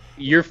it?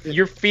 You're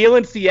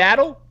feeling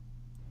Seattle?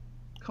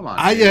 Come on.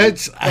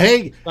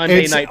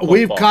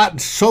 We've gotten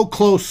so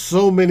close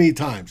so many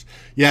times.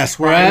 Yes,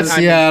 we're at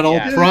Seattle,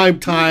 prime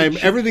time.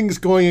 Everyth's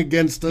going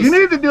against us. You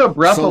need to do a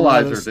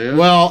breathalyzer, dude.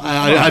 Well,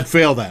 I'd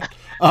fail that.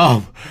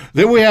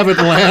 Then we have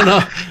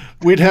Atlanta.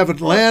 We'd have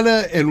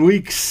Atlanta in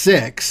week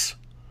 6,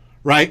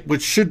 right?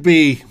 Which should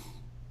be.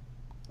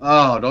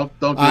 Oh, don't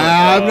do it.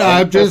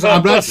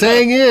 I'm not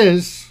saying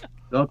is.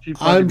 Don't you?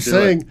 I'm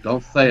saying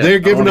don't say it. They're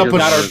giving up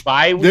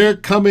They're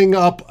coming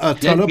up a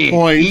ton of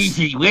points.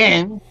 Easy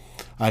win.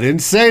 I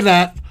didn't say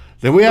that.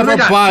 Then we have a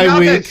bye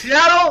week.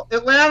 Seattle,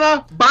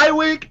 Atlanta, bye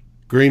week.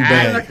 Green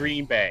Bay.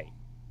 Green Bay.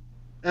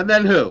 And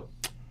then who?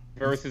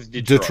 Versus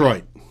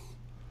Detroit.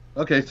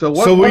 Okay, so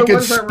what? So we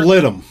can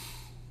split them.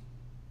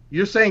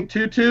 You're saying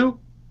 2-2?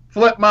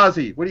 Flip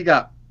Mozzie. What do you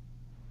got?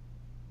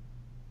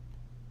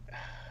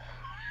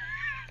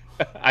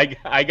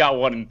 I got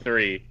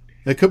 1-3.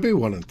 It could be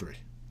 1-3.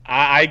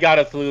 I got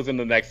us losing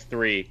the next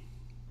 3.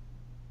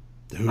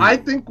 I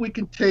think we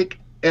can take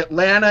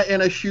Atlanta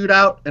in a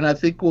shootout, and I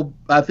think we'll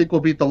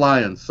beat the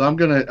Lions. So I'm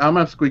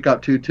gonna squeak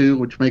out 2-2,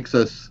 which makes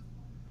us,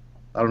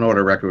 I don't know what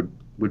our record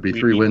would be.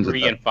 3 wins.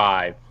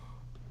 3-5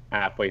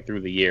 halfway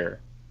through the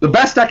year. The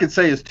best I could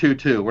say is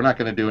 2-2. We're not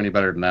going to do any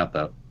better than that,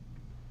 though.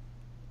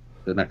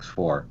 The next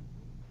 4.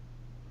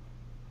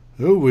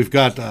 Ooh, we've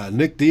got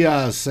Nick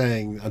Diaz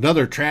saying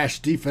another trash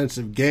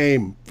defensive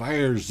game.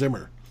 Fire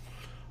Zimmer.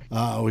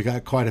 We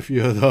got quite a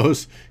few of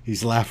those.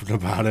 He's laughing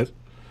about it.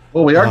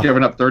 Well, we are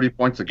giving up 30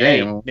 points a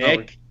game. Hey,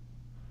 Nick,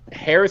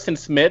 Harrison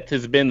Smith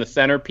has been the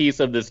centerpiece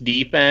of this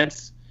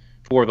defense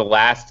for the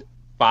last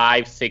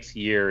 5-6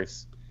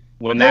 years.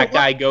 When that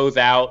guy goes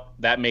out,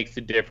 that makes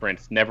a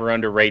difference. Never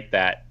underrate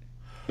that.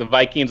 The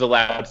Vikings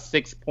allowed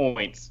 6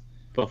 points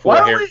before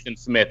Harrison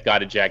Smith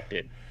got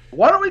ejected.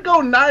 Why don't we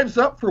go knives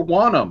up for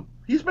Wanham?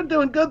 He's been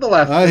doing good the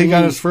last He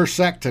got his first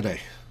sack today.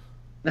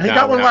 He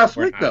got one last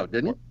week, though,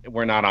 didn't he?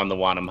 We're not on the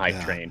Wanham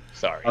hype train.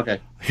 Sorry. Okay.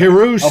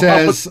 Hiru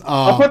says...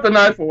 I'll put the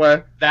knife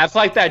away. That's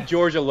like that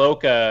Georgia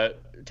Loca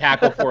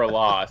tackle for a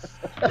loss.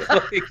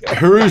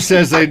 Hiru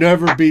says they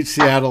never beat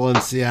Seattle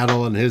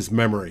in his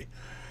memory.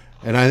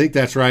 And I think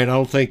that's right. I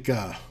don't think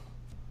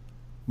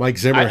Mike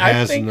Zimmer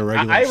has in the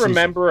regular season. I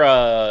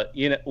remember,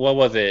 what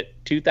was it,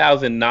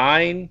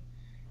 2009,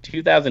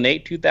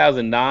 2008,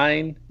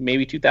 2009,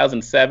 maybe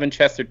 2007,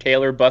 Chester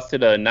Taylor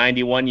busted a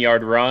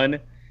 91-yard run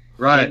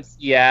in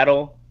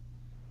Seattle.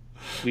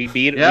 We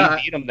beat him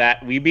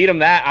that. We beat him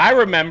that. I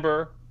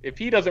remember. If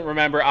he doesn't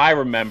remember, I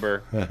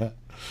remember.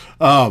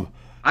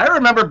 I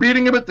remember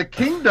beating him at the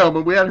Kingdom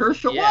when we had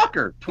Herschel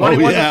Walker.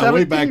 21-17,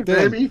 way back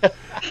then. Baby.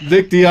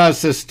 Nick Diaz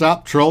says,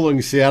 stop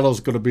trolling. Seattle's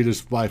going to beat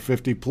us by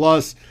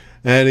 50+.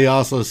 And he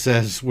also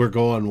says, we're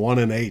going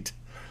 1-8.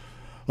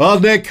 Well,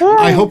 Nick,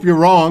 I hope you're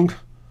wrong.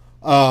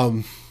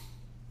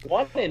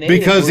 1-8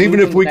 because even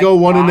if we go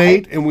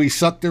 1-8 and we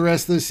suck the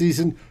rest of the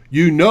season,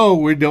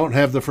 we don't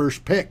have the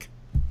first pick.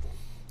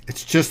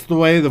 It's just the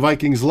way the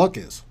Vikings' luck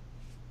is.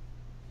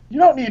 You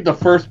don't need the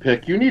first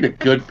pick. You need a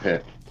good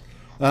pick.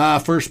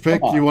 First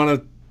pick, you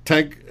want to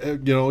take,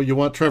 you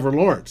want Trevor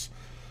Lawrence.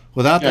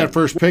 Without that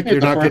first pick,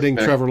 you're not getting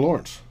Trevor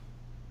Lawrence.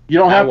 You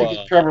don't have to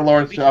get Trevor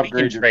Lawrence to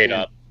upgrade your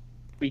team.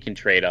 We can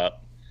trade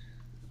up.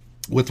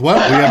 With what?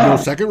 We have no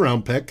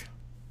second-round pick.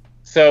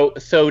 So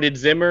did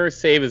Zimmer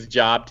save his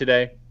job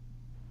today?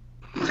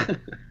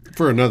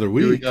 For another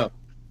week. Here we go.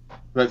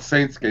 That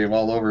Saints game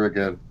all over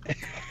again.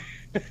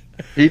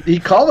 He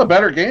called a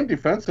better game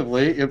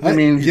defensively.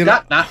 He's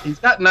got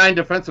 9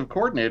 defensive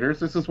coordinators.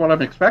 This is what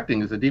I'm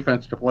expecting, is the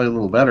defense to play a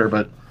little better.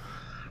 But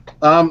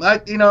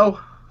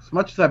as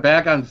much as I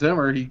bag on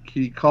Zimmer,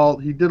 he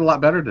did a lot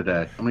better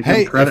today. I'm gonna give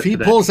him credit if he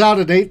today. pulls out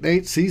an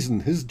 8-8 season,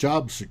 his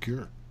job's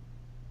secure.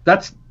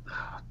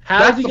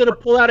 How is he going to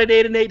pull out an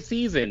 8-8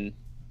 season?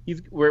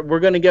 We're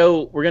going to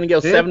go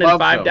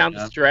 7-5 down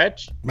the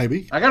stretch.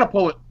 Maybe I got to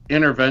pull an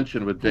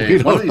intervention with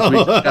Dave. One of these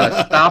weeks, got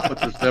to stop with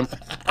this.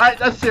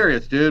 That's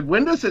serious, dude.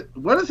 What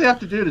does he have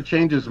to do to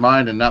change his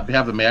mind and not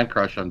have the man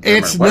crush on Zimmer?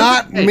 It's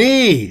not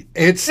me.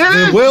 It's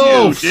the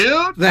Wolves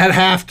that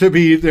have to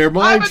be their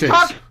mind change.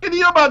 I've been talking to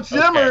you about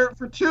Zimmer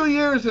for 2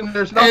 years, and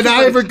there's no. And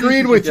I've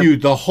agreed with you.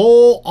 The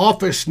whole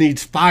office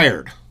needs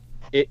fired.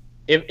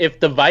 If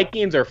the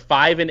Vikings are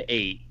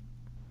 5-8.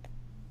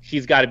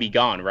 He's got to be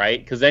gone,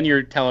 right? Because then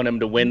you're telling him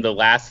to win the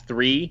last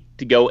 3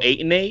 to go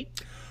 8-8.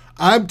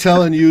 I'm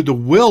telling you, the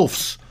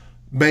Wilfs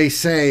may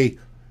say,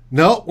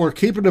 no, we're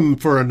keeping him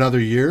for another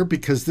year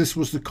because this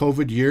was the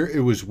COVID year.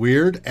 It was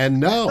weird.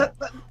 And no,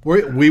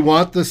 we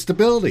want the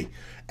stability.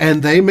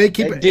 And they may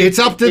keep it. It's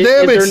up to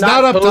them. It's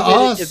not up to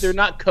us. Is there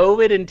not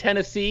COVID in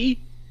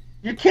Tennessee?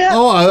 You can't.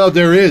 Oh,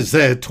 there is.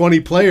 20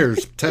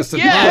 players tested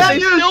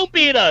positive. They still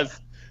beat us.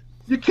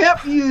 You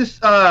can't use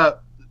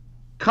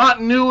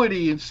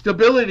continuity and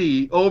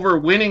stability over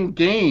winning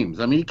games.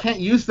 I mean, you can't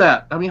use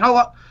that. I mean,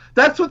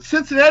 that's what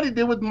Cincinnati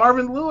did with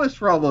Marvin Lewis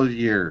for all those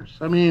years.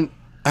 I mean,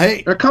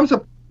 there comes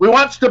we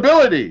want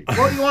stability.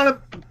 Well, you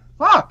want to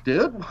fuck,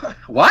 dude.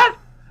 What?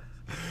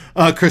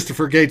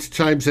 Christopher Gates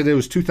chimes in. It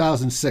was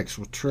 2006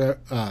 with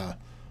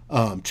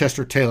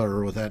Chester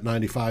Taylor with that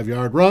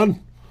 95-yard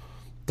run.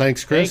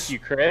 Thanks, Chris. Thank you,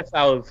 Chris.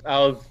 I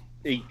was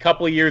a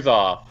couple of years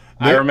off.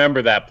 I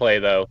remember that play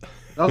though.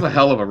 That was a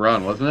hell of a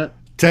run, wasn't it?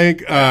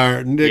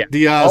 Nick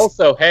Diaz.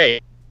 Also,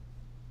 hey,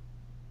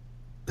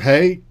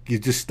 you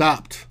just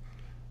stopped.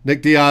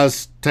 Nick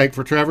Diaz, tank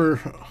for Trevor.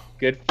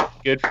 Good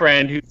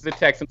friend who's a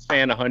Texans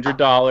fan,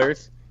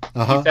 $100.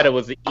 He said it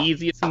was the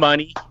easiest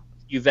money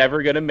he's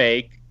ever gonna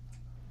make.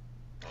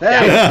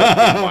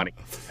 That was money.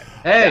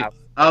 Hey,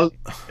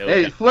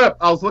 Flip,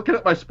 I was looking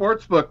at my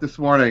sports book this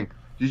morning.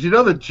 Did you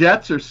know the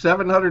Jets are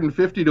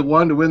 750 to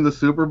 1 to win the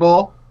Super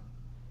Bowl?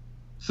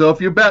 So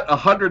if you bet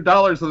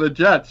 $100 on the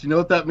Jets, you know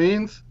what that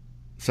means?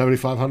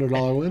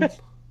 $7,500 win?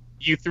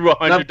 You threw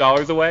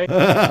 $100 away?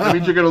 That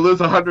means you're going to lose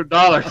 $100.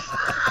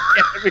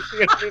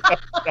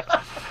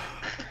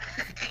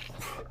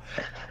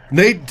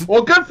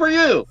 Well, good for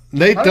you.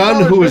 Nate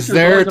Dunn, who was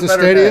there at the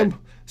stadium,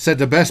 said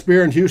the best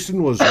beer in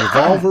Houston was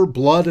Revolver,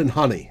 Blood, and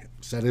Honey.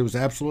 Said it was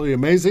absolutely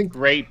amazing.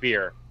 Great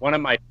beer. One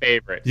of my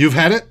favorites. You've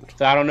had it?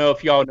 So I don't know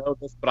if y'all know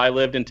this, but I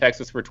lived in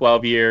Texas for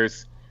 12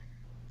 years.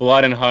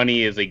 Blood and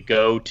Honey is a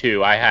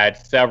go-to. I had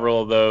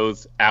several of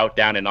those out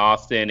down in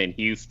Austin and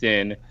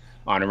Houston,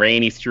 on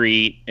Rainy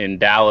Street, in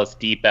Dallas,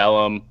 Deep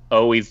Ellum.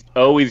 Always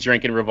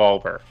drinking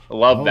Revolver.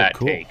 Love that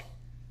cool. take.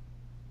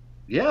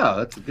 Yeah,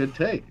 that's a good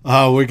take.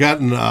 We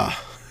gotten.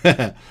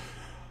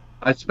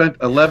 I spent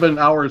 11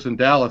 hours in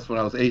Dallas when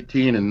I was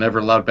 18 and never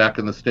allowed back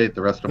in the state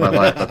the rest of my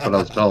life. That's what I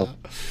was told.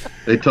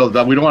 They told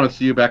them, we don't want to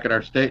see you back in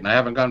our state, and I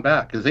haven't gone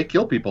back because they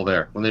kill people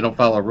there when they don't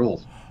follow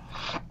rules.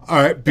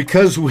 All right,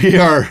 because we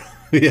are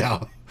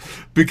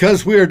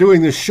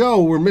doing this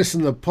show, we're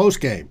missing the post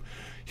game.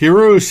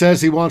 Hiru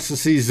says he wants to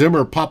see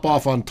Zimmer pop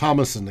off on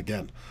Thomason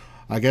again.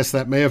 I guess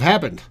that may have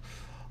happened.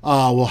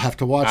 We'll have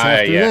to watch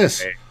after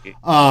this.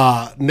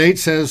 Nate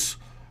says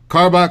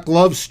Karbach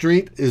Love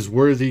Street is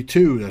worthy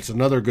too. That's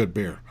another good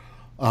beer.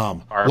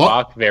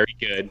 Karbach, very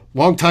good.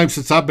 Long time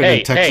since I've been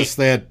in Texas.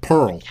 They had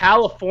Pearl.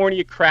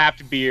 California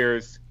craft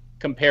beers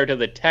compared to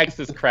the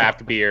Texas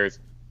craft beers,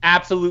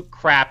 absolute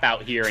crap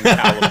out here in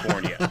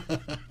California.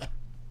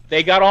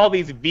 They got all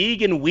these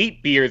vegan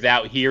wheat beers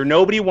out here.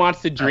 Nobody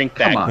wants to drink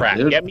that crap.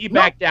 Dude. Get me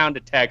back down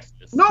to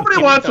Texas.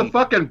 Nobody wants a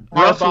fucking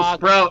Brussels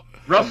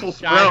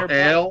sprout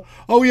ale.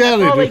 Oh yeah,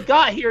 that's all they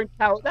got here in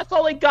California. That's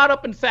all they got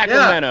up in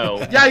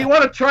Sacramento. Yeah, you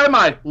want to try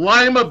my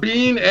lima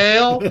bean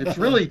ale? It's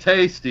really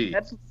tasty.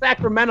 That's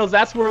Sacramento's.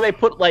 That's where they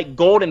put like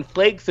golden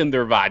flakes in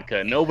their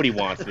vodka. Nobody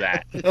wants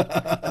that.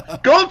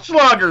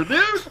 Goldschlager,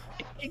 dude.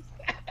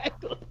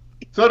 Exactly.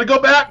 So to go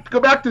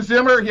back to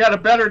Zimmer, he had a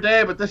better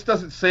day, but this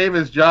doesn't save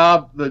his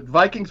job. The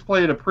Vikings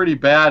played a pretty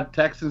bad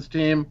Texans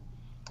team.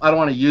 I don't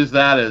want to use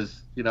that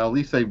as, at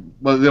least they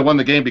won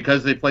the game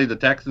because they played the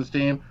Texans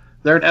team.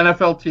 They're an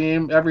NFL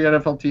team. Every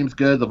NFL team's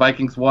good. The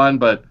Vikings won,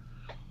 but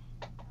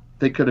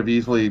they could have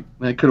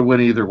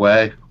won either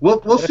way.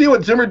 We'll see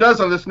what Zimmer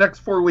does on this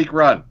next 4-week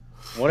run.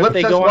 What if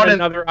they go on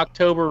another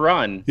October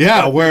run?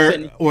 Yeah, where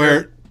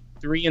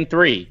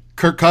 3-3.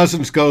 Kirk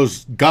Cousins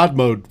goes God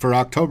mode for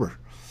October.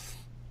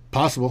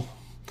 Possible.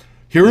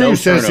 Hiru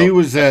says he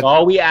was at.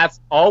 All we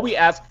ask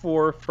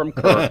for from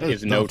Kirk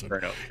is no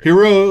turnover.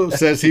 Hiru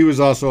says he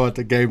was also at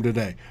the game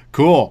today.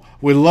 Cool.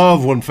 We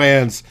love when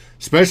fans,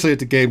 especially at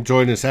the game,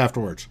 join us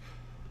afterwards.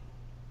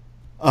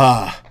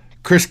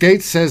 Chris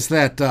Gates says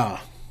that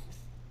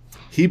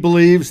he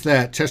believes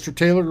that Chester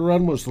Taylor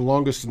run was the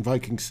longest in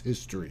Vikings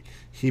history.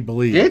 He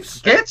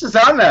believes. Gates is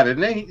on that,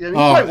 isn't he?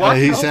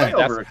 He said.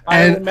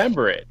 I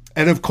remember it.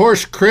 And of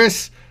course,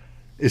 Chris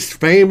is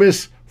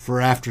famous for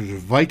after the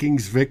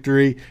Vikings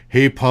victory,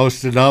 he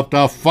posted up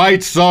the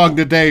fight song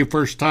today,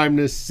 first time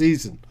this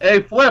season.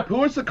 Hey, Flip, who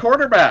was the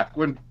quarterback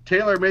when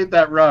Taylor made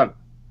that run?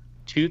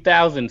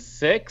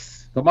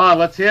 2006? Come on,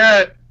 let's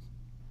hear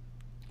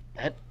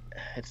it.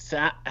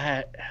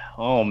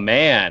 Oh,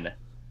 man.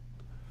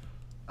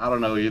 I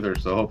don't know either,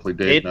 so hopefully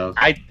Dave knows.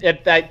 I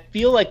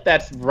feel like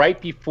that's right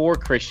before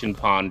Christian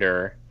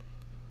Ponder.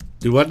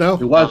 Do what now?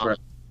 It was right.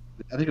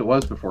 I think it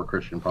was before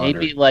Christian Ponder.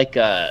 Maybe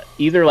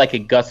either like a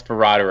Gus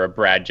Farad or a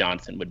Brad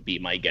Johnson would be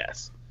my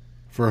guess.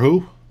 For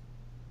who?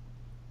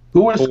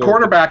 Who was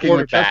quarterbacking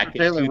when Chester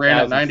Taylor ran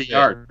at 90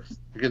 yards?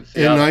 In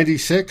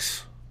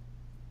 96?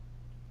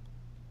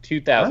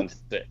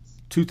 2006.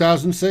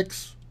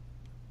 2006?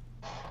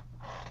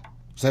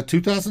 Was that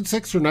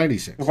 2006 or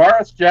 96?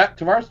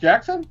 Tavares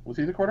Jackson? Was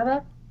he the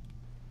quarterback?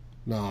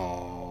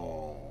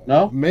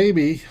 No?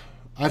 Maybe.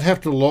 I'd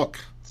have to look.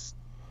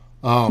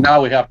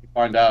 Now we have to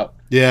find out.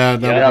 Yeah,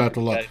 now we have to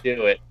look.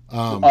 Do it.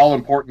 All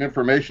important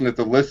information that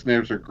the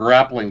listeners are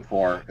grappling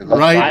for.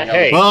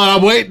 Right. Well,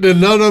 I'm waiting to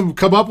none of them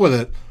come up with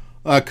it.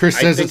 Chris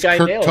says it's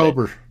Kirk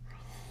Tober.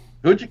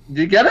 Did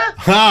you get it?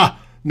 Ha!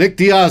 Nick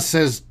Diaz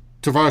says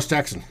Tavares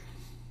Jackson.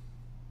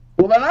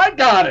 Well, then I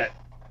got it.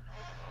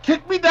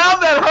 Kick me down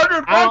that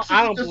 $100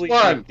 I don't believe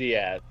Nick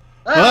Diaz.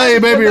 Well, you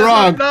may be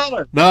wrong.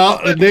 No,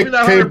 Nick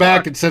came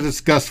back and said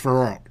it's Gus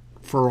Farad.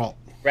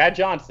 Brad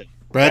Johnson.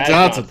 Brad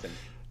Johnson.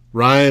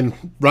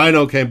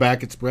 Rhino came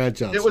back. It's Brad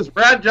Johnson. It was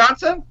Brad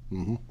Johnson?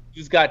 Mm-hmm.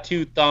 Who's got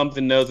 2 thumbs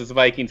and knows his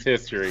Vikings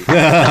history? This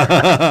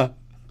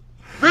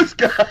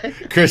guy.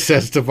 Chris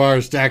says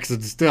Tavares Jackson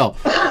still.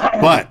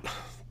 But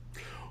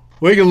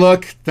we can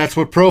look. That's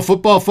what Pro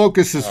Football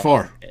Focus is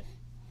for.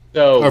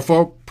 So, or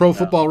for Pro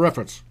Football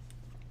Reference.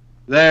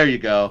 There you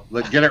go.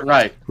 Let's get it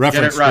right.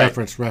 Reference. Pro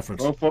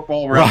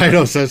Football Reference.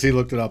 Rhino says he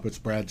looked it up. It's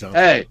Brad Johnson.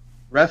 Hey,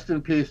 rest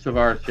in peace,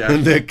 Tavares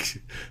Jackson.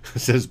 Nick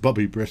says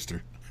Bubby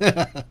Brister.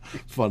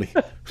 Funny.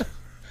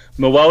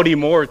 Mwelde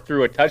Moore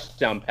threw a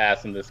touchdown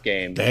pass in this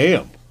game.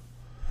 Damn.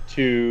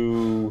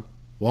 To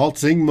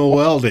Waltzing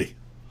Mwelde.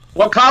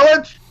 What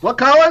college?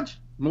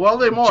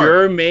 Mwelde Moore.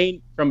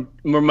 Jermaine from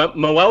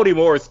Mwelde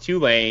Moore is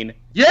Tulane.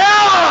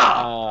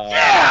 Yeah!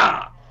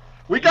 Yeah!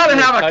 We got to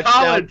have a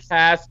college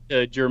pass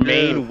to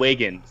Jermaine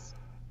Wiggins.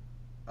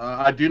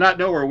 I do not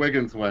know where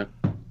Wiggins went.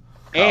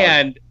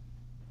 And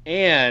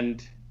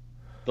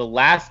the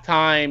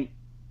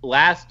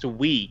last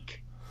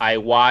week I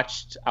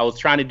was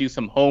trying to do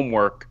some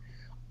homework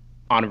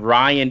on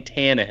Ryan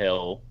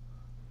Tannehill.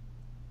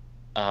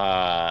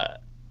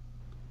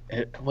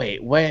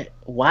 Wait, what?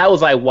 Why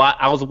was I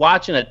was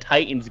watching a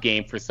Titans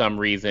game for some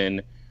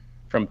reason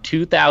from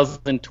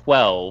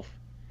 2012.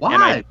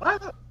 Why?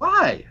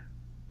 Why?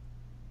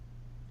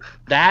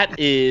 That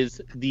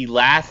is the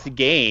last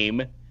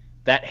game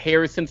that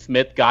Harrison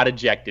Smith got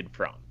ejected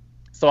from.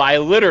 So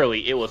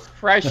it was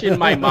fresh in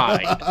my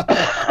mind.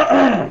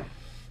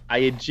 I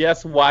had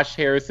just watched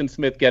Harrison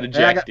Smith get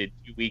ejected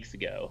 2 weeks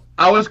ago.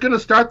 I was going to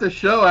start the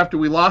show after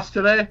we lost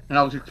today, and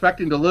I was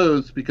expecting to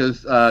lose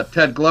because when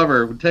Ted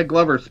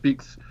Glover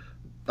speaks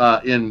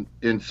in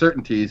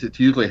certainties, it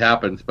usually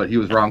happens, but he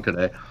was wrong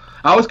today.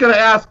 I was going to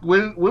ask,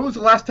 when was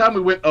the last time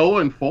we went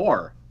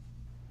 0-4?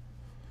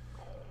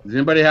 Does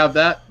anybody have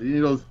that?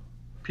 Those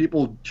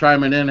people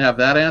chiming in have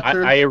that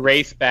answer? I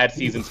erase bad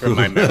seasons from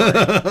my memory.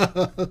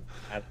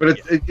 But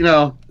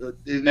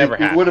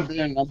it would have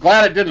been. I'm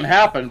glad it didn't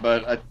happen,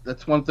 but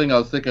that's one thing I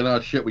was thinking. Oh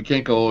shit, we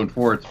can't go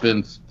 0-4. It's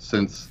been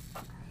since,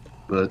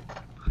 but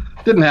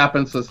it didn't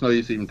happen, so it's no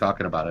use even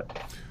talking about it.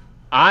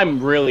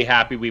 I'm really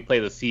happy we play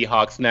the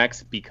Seahawks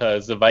next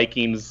because the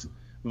Vikings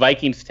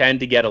tend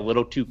to get a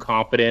little too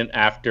confident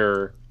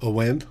after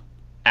wins.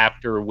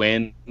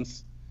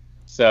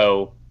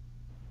 So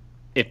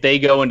if they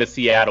go into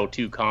Seattle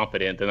too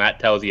confident, then that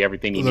tells you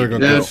everything you need to know. They're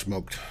going to get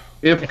smoked.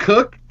 If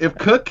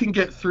Cook can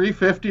get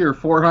 350 or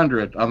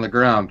 400 on the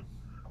ground,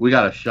 we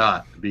got a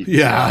shot to beat.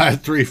 Yeah,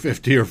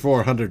 350 or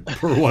 400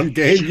 per one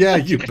game. Yeah,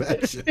 you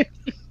betcha.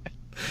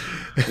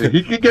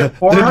 He could get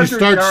 400. Then you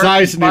start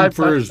sizing him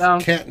for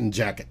touchdowns. His Canton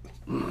jacket.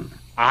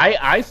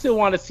 I still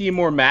want to see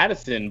more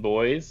Madison,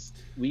 boys.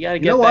 We got to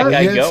get that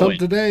guy going. He had some going.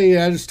 today. He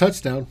had his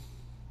touchdown.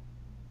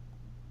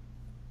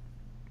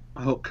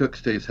 I hope Cook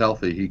stays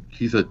healthy.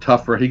 He's a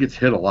tough. He gets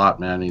hit a lot,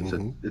 man.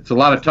 It's a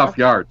lot of tough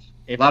yards.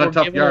 If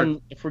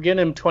we're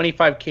getting him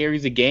 25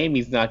 carries a game,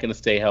 he's not going to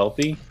stay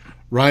healthy.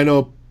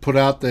 Rhino put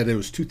out that it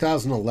was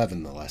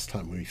 2011 the last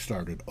time we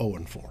started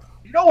 0-4.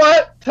 You know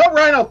what? Tell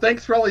Rhino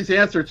thanks for all these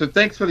answers and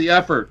thanks for the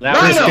effort.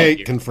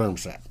 Westgate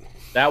confirms that.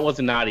 That was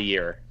not a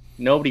year.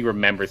 Nobody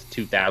remembers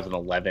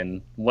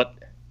 2011. What?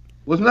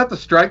 Wasn't that the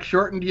strike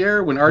shortened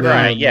year when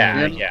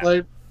RJ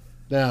played?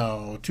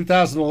 No,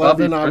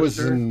 2011. I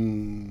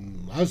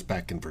was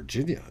back in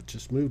Virginia. I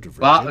just moved to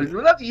Virginia.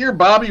 Was that the year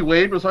Bobby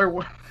Wade was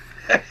our?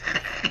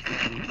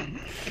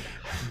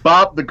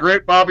 The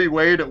great Bobby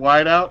Wade at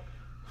wideout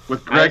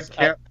with Greg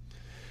Camp.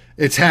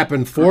 It's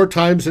happened 4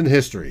 times in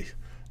history: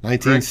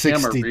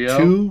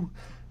 1962,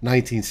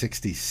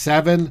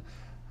 1967,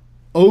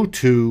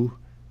 02,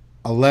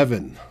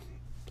 11,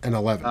 and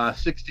 11.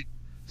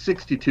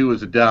 62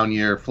 was a down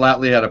year.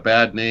 Flatley had a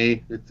bad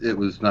knee. It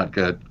was not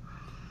good.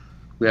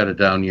 We had a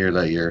down year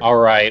that year. All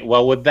right.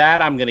 Well, with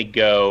that, I'm going to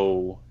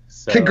go.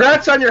 So.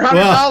 Congrats on your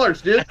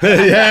 $100, dude.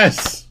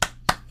 Yes.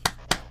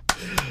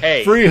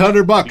 Hey. Free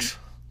 $100.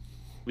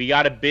 We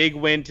got a big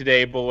win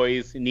today,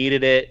 boys.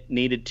 Needed it.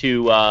 Needed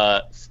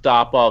to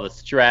stop all the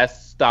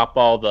stress, stop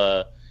all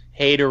the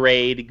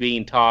haterade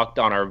being talked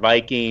on our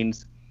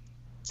Vikings.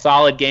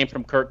 Solid game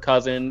from Kirk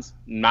Cousins.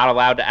 Not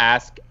allowed to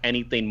ask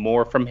anything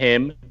more from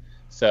him.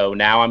 So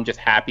now I'm just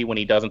happy when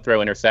he doesn't throw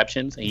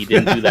interceptions, and he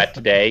didn't do that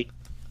today.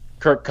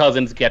 Kirk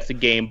Cousins gets a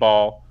game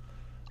ball.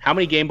 How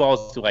many game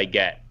balls do I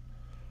get?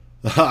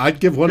 I'd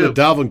give one to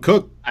Dalvin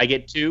Cook. I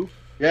get 2?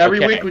 Yeah,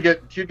 every week we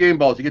get 2 game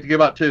balls. You get to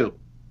give out 2.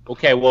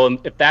 Okay, well,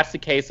 if that's the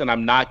case, then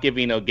I'm not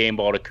giving a game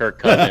ball to Kirk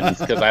Cousins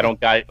because I don't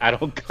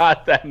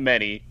got that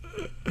many.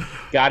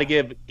 Got to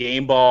give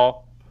game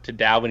ball to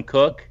Dalvin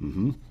Cook.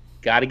 Mm-hmm.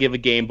 Got to give a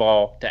game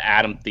ball to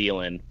Adam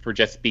Thielen for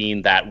just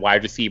being that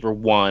wide receiver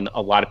 1.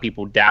 A lot of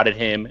people doubted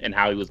him and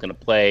how he was going to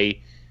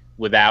play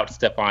without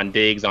Stephon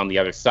Diggs on the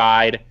other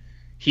side.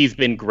 He's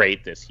been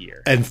great this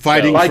year. And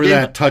fighting for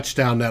that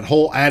touchdown, that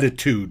whole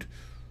attitude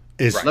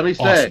is Let me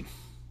say,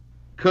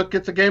 Cook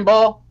gets a game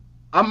ball.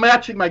 I'm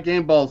matching my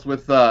game balls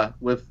with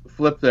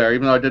Flip there,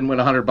 even though I didn't win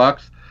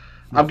 $100.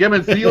 I'm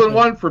giving Thielen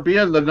one for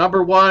being the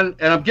number 1,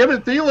 and I'm giving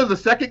Thielen the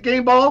second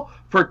game ball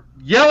for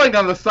yelling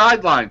on the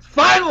sidelines.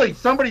 Finally,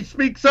 somebody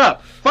speaks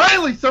up.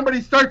 Finally, somebody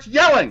starts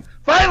yelling.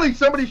 Finally,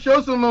 somebody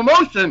shows some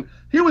emotion.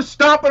 He was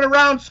stomping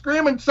around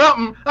screaming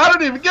something. I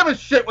don't even give a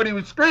shit what he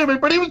was screaming,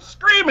 but he was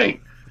screaming.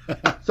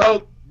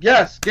 So,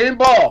 yes, game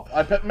ball.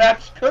 I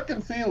matched Cook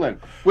and Thielen.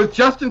 With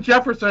Justin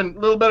Jefferson, a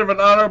little bit of an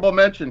honorable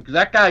mention, because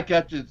that guy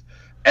catches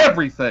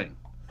everything.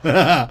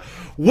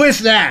 With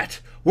that,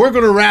 we're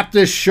going to wrap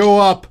this show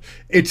up.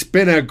 It's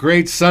been a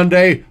great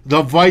Sunday.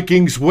 The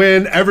Vikings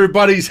win.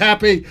 Everybody's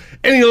happy.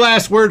 Any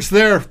last words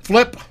there,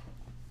 Flip?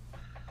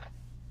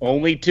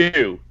 Only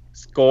 2.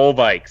 Skol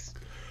Vikes.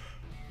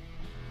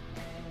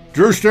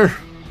 Drewster.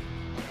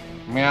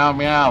 Meow,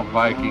 meow,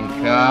 Viking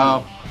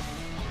cow.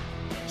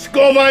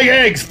 Skol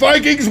Vikings!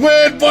 Vikings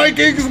win!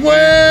 Vikings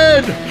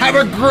win! Have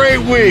a great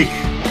week!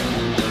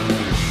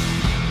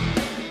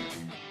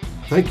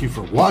 Thank you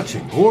for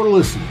watching or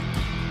listening.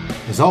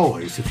 As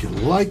always, if you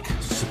like,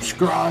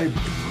 subscribe,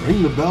 and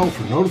ring the bell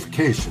for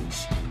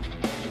notifications.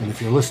 And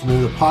if you're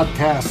listening to the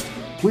podcast,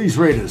 please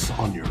rate us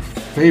on your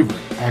favorite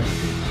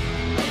aggregator.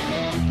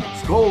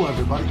 Skol,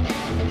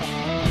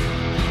 everybody.